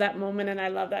love that moment, and I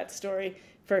love that story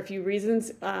for a few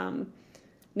reasons.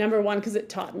 Number one, because it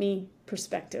taught me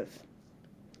perspective.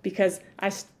 Because I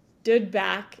stood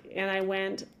back and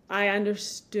I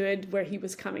understood where he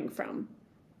was coming from.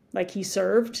 Like, he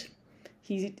served.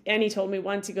 He told me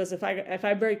once, he goes, if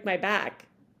I break my back,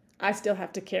 I still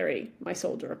have to carry my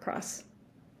soldier across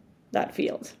that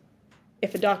field.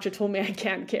 If a doctor told me I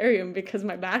can't carry him because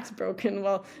my back's broken,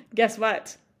 well, guess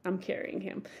what? I'm carrying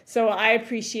him. So I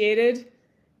appreciated,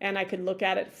 and I could look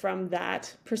at it from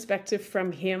that perspective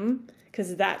from him,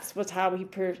 because that's how he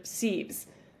perceives.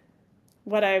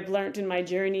 What I've learned in my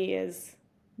journey is,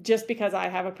 just because I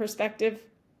have a perspective,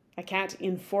 I can't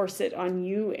enforce it on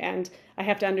you, and I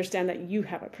have to understand that you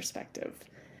have a perspective.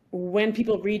 When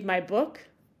people read my book,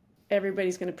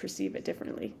 everybody's going to perceive it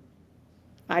differently.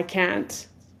 I can't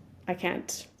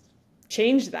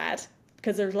change that,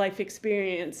 because their life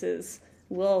experiences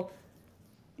will,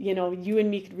 you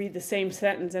and me could read the same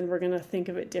sentence and we're going to think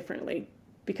of it differently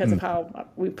because of how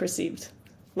we perceived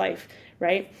life,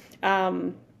 right?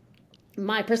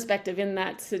 My perspective in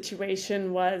that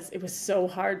situation was, it was so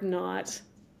hard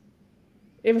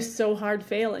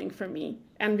failing for me.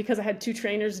 And because I had two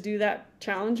trainers do that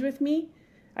challenge with me,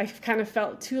 I kind of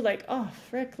felt too like, oh,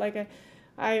 frick, like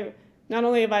I not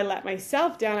only have I let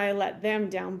myself down, I let them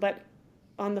down. But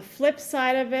on the flip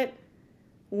side of it,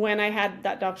 when I had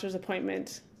that doctor's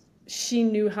appointment, she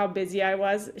knew how busy I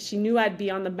was. She knew I'd be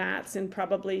on the mats and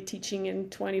probably teaching in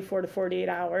 24 to 48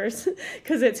 hours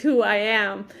because it's who I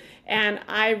am. And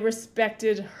I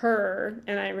respected her,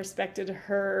 and I respected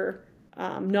her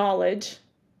knowledge,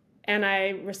 and I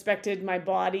respected my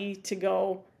body to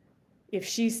go, if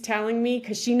she's telling me,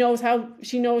 because she knows how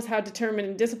determined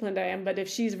and disciplined I am, but if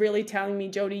she's really telling me,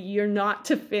 Jodi, you're not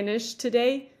to finish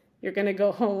today, you're going to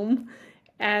go home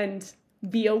and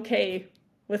be okay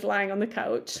with lying on the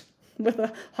couch with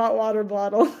a hot water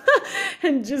bottle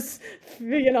and just,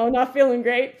 not feeling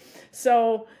great.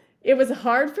 So it was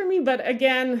hard for me, but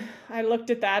again, I looked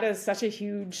at that as such a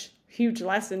huge, huge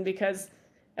lesson, because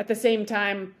at the same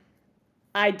time,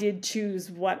 I did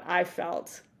choose what I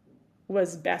felt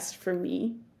was best for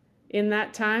me in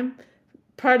that time.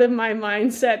 Part of my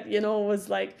mindset, was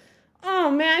like,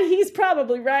 oh man, he's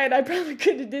probably right. I probably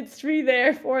could have did 3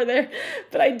 there, 4 there.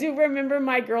 But I do remember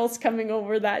my girls coming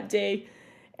over that day,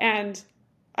 and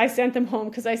I sent them home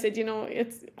because I said,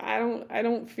 I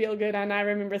don't feel good. And I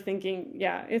remember thinking,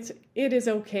 yeah, it is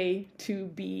okay to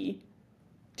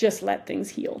just let things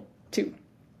heal too.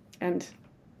 And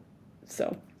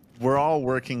so we're all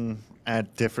working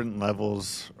at different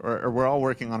levels, or we're all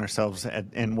working on ourselves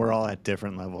and we're all at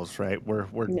different levels, right? We're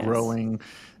yes. growing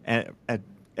at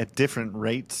different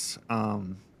rates.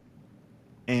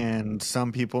 And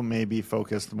some people may be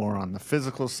focused more on the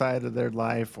physical side of their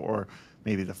life, or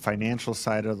maybe the financial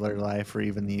side of their life, or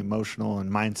even the emotional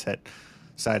and mindset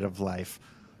side of life.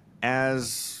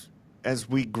 As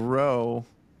we grow,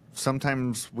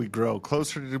 sometimes we grow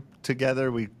closer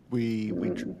together. We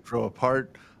grow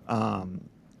apart.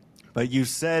 But you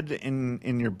said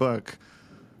in your book,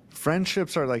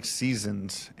 friendships are like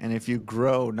seasons, and if you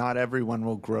grow, not everyone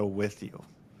will grow with you.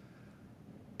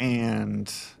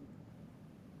 And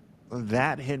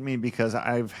that hit me because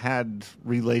I've had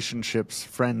relationships,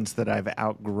 friends that I've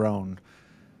outgrown,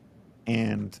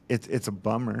 and it's a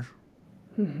bummer.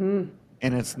 Mm-hmm.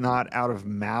 And it's not out of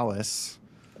malice.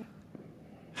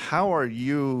 How are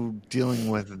you dealing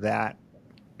with that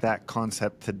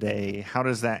concept today? How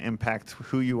does that impact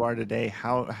who you are today?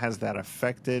 How has that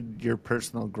affected your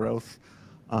personal growth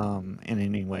in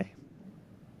any way?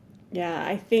 Yeah,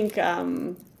 I think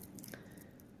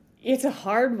it's a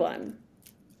hard one.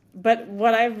 But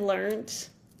what I've learned,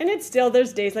 and it's still,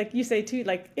 there's days like you say too,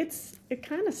 like it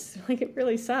kind of like it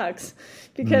really sucks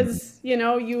because,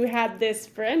 you had this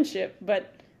friendship,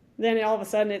 but then all of a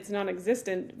sudden it's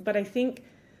non-existent. But I think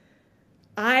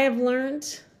I have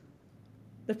learned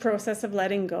the process of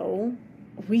letting go.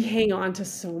 We hang on to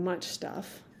so much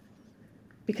stuff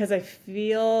because I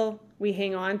feel we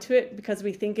hang on to it because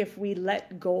we think if we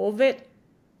let go of it,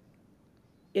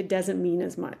 it doesn't mean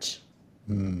as much.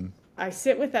 Mm. I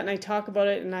sit with that and I talk about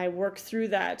it and I work through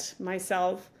that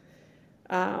myself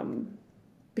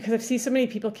because I've seen so many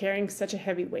people carrying such a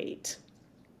heavy weight.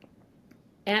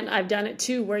 And I've done it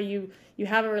too, where you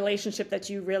have a relationship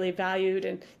that you really valued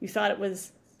and you thought it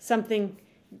was something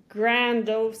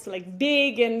grandiose, like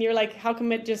big, and you're like, how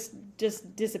come it just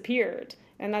disappeared?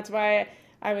 And that's why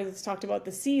I was talked about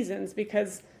the seasons,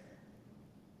 because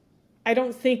I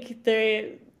don't think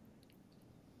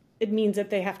it means that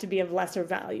they have to be of lesser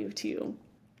value to you.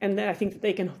 And then I think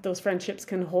that those friendships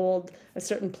can hold a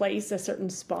certain place, a certain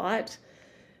spot.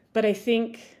 But I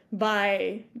think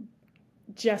by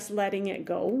just letting it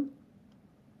go,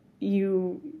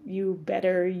 you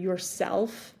better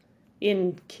yourself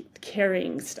in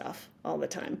carrying stuff all the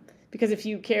time. Because if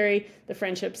you carry the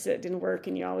friendships that didn't work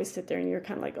and you always sit there and you're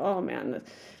kind of like, oh man,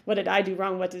 what did I do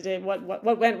wrong?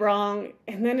 What went wrong?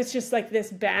 And then it's just like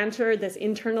this banter, this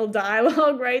internal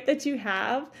dialogue, right, that you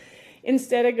have.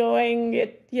 Instead of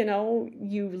going,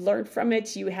 you learned from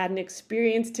it, you had an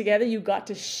experience together, you got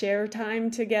to share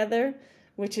time together,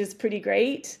 which is pretty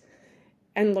great,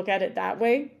 and look at it that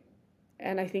way.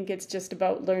 And I think it's just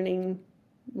about learning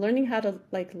how to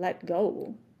let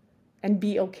go and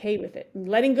be okay with it.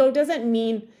 Letting go doesn't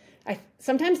mean, I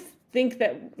sometimes think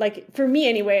that, for me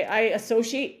anyway, I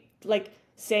associate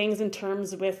sayings and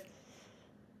terms with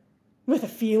a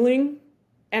feeling.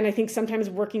 And I think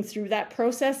sometimes working through that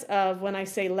process of when I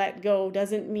say let go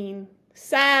doesn't mean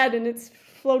sad and it's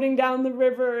floating down the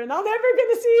river and I'm never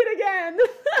going to see it again.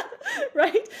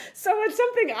 Right? So it's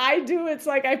something I do. It's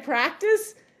like I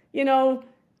practice,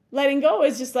 letting go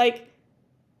is just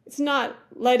it's not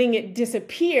letting it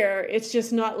disappear. It's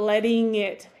just not letting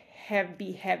it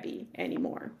be heavy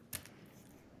anymore.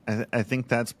 I think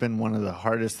that's been one of the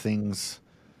hardest things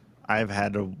I've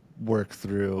had to work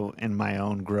through in my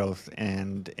own growth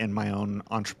and in my own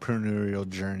entrepreneurial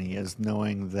journey, is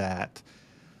knowing that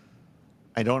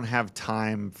I don't have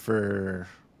time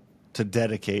to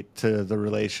dedicate to the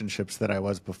relationships that I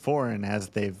was before. And as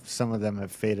some of them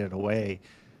have faded away,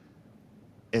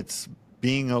 it's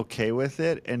being okay with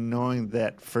it and knowing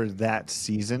that for that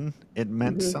season it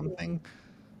meant something,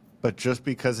 but just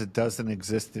because it doesn't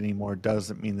exist anymore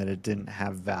doesn't mean that it didn't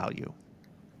have value.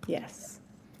 Yes.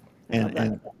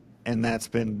 And that's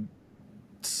been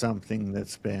something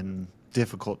that's been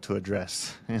difficult to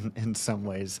address in some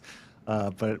ways,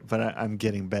 but I'm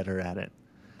getting better at it.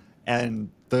 And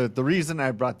the reason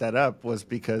I brought that up was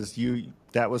because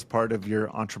that was part of your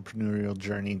entrepreneurial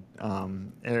journey,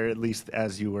 or at least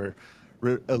as you were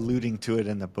alluding to it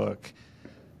in the book.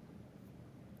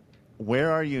 Where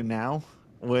are you now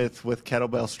with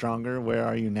Kettlebell Stronger? Where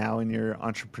are you now in your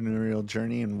entrepreneurial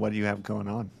journey, and what do you have going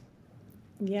on?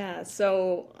 Yeah,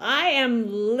 so I am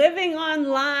living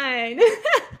online.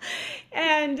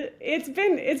 And it's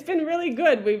been really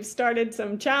good. We've started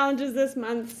some challenges this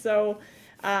month, so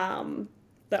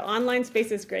the online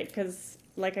space is great because,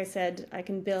 like I said, I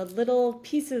can build little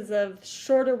pieces of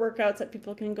shorter workouts that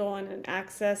people can go on and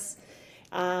access.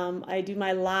 I do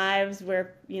my lives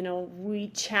where, we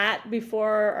chat before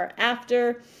or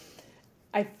after.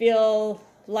 I feel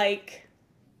like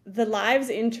the lives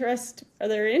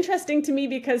they're interesting to me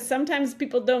because sometimes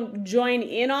people don't join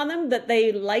in on them, that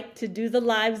they like to do the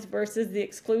lives versus the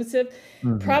exclusive.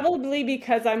 Probably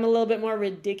because I'm a little bit more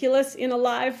ridiculous in a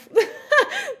live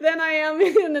than I am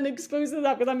in an exclusive,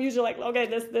 because I'm usually like, okay,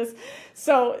 this.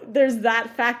 So there's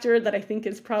that factor that I think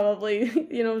is probably,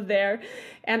 there.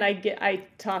 And I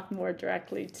talk more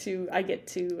directly I get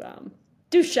to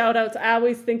do shout outs. I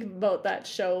always think about that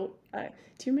show.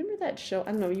 Do you remember that show? I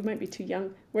don't know, you might be too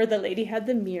young, where the lady had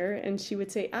the mirror and she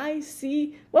would say, I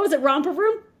see, what was it, Romper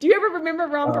Room? Do you ever remember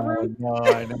Romper Room? No,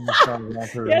 I never saw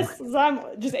Romper Room. Yes, so I'm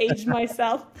just aged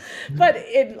myself. But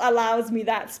it allows me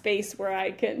that space where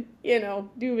I can,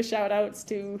 do shout outs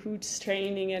to who's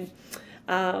training. And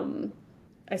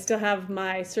I still have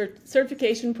my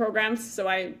certification programs, so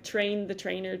I train the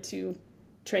trainer to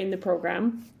train the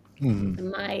program.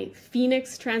 My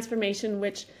Phoenix transformation,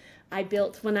 which I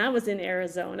built when I was in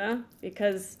Arizona,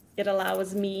 because it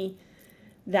allows me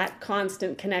that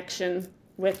constant connection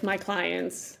with my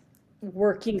clients,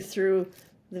 working through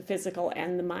the physical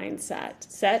and the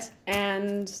mindset.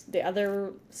 And the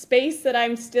other space that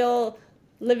I'm still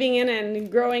living in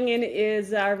and growing in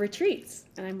is our retreats.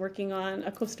 And I'm working on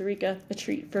a Costa Rica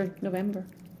retreat for November.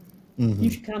 You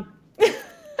should come.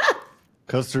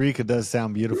 Costa Rica does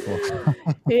sound beautiful.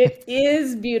 It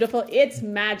is beautiful. It's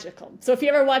magical. So if you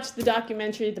ever watched the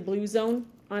documentary, The Blue Zone,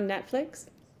 on Netflix,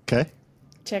 Okay.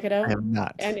 check it out. I have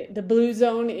not. And the Blue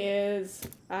Zone is,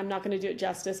 I'm not going to do it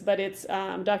justice, but it's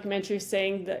a documentary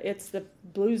saying that it's the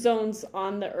blue zones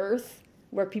on the earth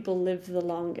where people live the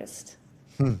longest.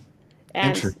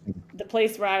 And the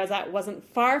place where I was at wasn't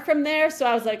far from there. So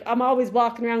I was like, I'm always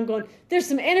walking around going, there's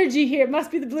some energy here. It must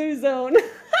be the blue zone.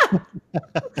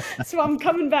 So I'm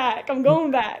coming back. I'm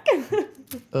going back.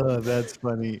 Oh, that's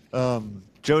funny.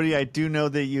 Jodi, I do know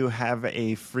that you have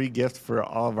a free gift for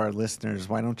all of our listeners.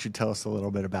 Why don't you tell us a little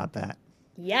bit about that?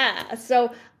 Yeah.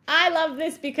 So I love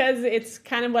this because it's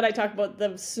kind of what I talk about,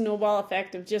 the snowball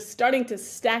effect of just starting to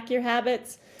stack your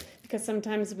habits. Because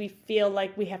sometimes we feel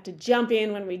like we have to jump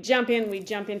in. When we jump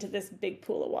into this big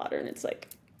pool of water, and it's like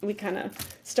we kind of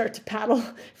start to paddle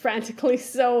frantically.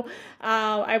 So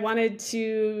I wanted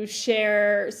to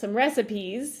share some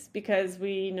recipes because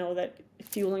we know that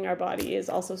fueling our body is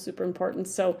also super important.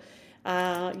 So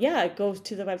go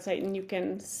to the website and you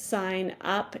can sign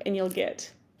up, and you'll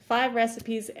get 5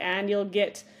 recipes, and you'll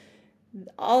get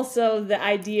also the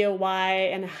idea why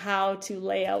and how to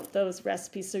lay out those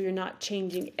recipes so you're not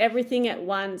changing everything at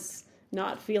once,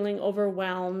 not feeling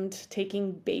overwhelmed,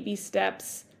 taking baby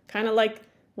steps. Kind of like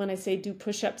when I say do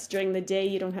push-ups during the day,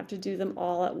 you don't have to do them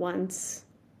all at once.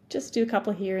 Just do a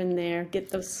couple here and there. Get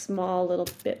those small little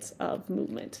bits of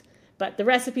movement. But the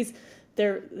recipes,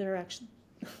 they're actually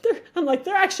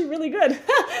really good.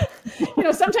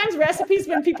 Sometimes recipes,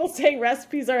 when people say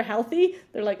recipes are healthy,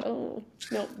 they're like, oh,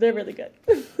 no, they're really good.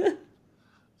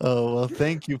 Oh, well,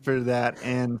 thank you for that.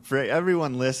 And for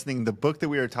everyone listening, the book that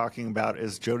we are talking about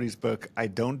is Jodi's book, I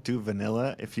Don't Do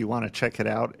Vanilla. If you want to check it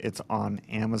out, it's on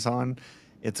Amazon.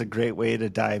 It's a great way to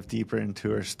dive deeper into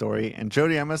her story. And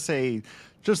Jodi, I must say,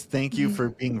 just thank you for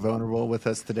being vulnerable with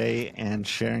us today and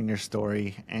sharing your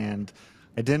story. And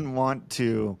I didn't want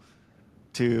to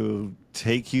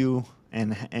take you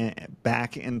and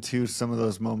back into some of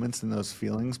those moments and those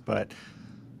feelings, but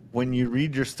when you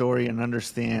read your story and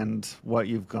understand what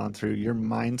you've gone through, your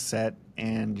mindset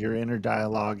and your inner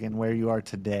dialogue and where you are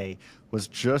today was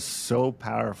just so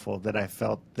powerful that I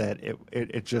felt that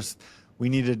it just, we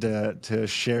needed to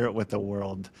share it with the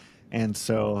world. And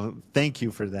so thank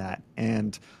you for that.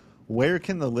 And where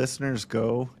can the listeners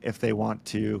go if they want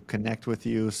to connect with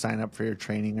you, sign up for your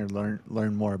training, or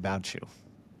learn more about you?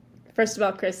 First of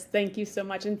all, Chris, thank you so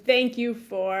much. And thank you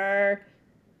for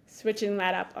switching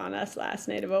that up on us last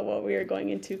night about what we were going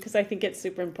into, because I think it's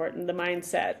super important, the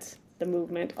mindset, the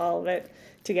movement, all of it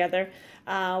together.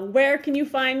 Where can you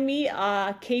find me?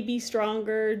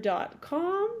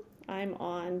 kbstronger.com. I'm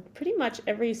on pretty much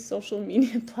every social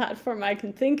media platform I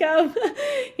can think of.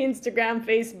 Instagram,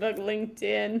 Facebook,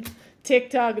 LinkedIn,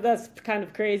 TikTok. That's kind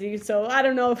of crazy. So I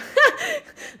don't know.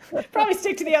 Probably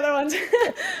stick to the other ones.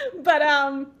 But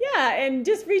and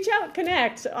just reach out,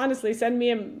 connect. Honestly, send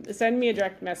me a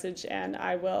direct message, and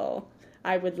I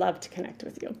would love to connect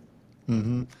with you.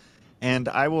 Mm-hmm. And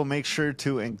I will make sure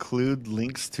to include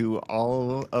links to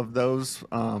all of those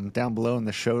down below in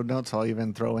the show notes. I'll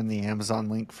even throw in the Amazon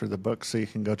link for the book so you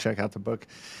can go check out the book.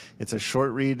 It's a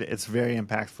short read. It's very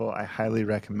impactful. I highly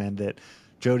recommend it.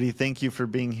 Jodi, thank you for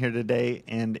being here today.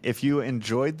 And if you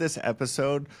enjoyed this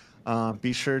episode,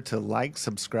 be sure to like,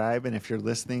 subscribe, and if you're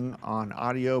listening on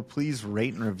audio, please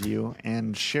rate and review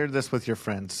and share this with your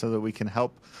friends so that we can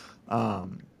help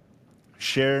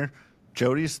share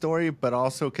Jodi's story, but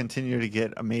also continue to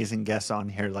get amazing guests on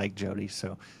here like Jodi.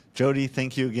 So, Jodi,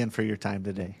 thank you again for your time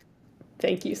today.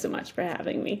 Thank you so much for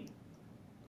having me.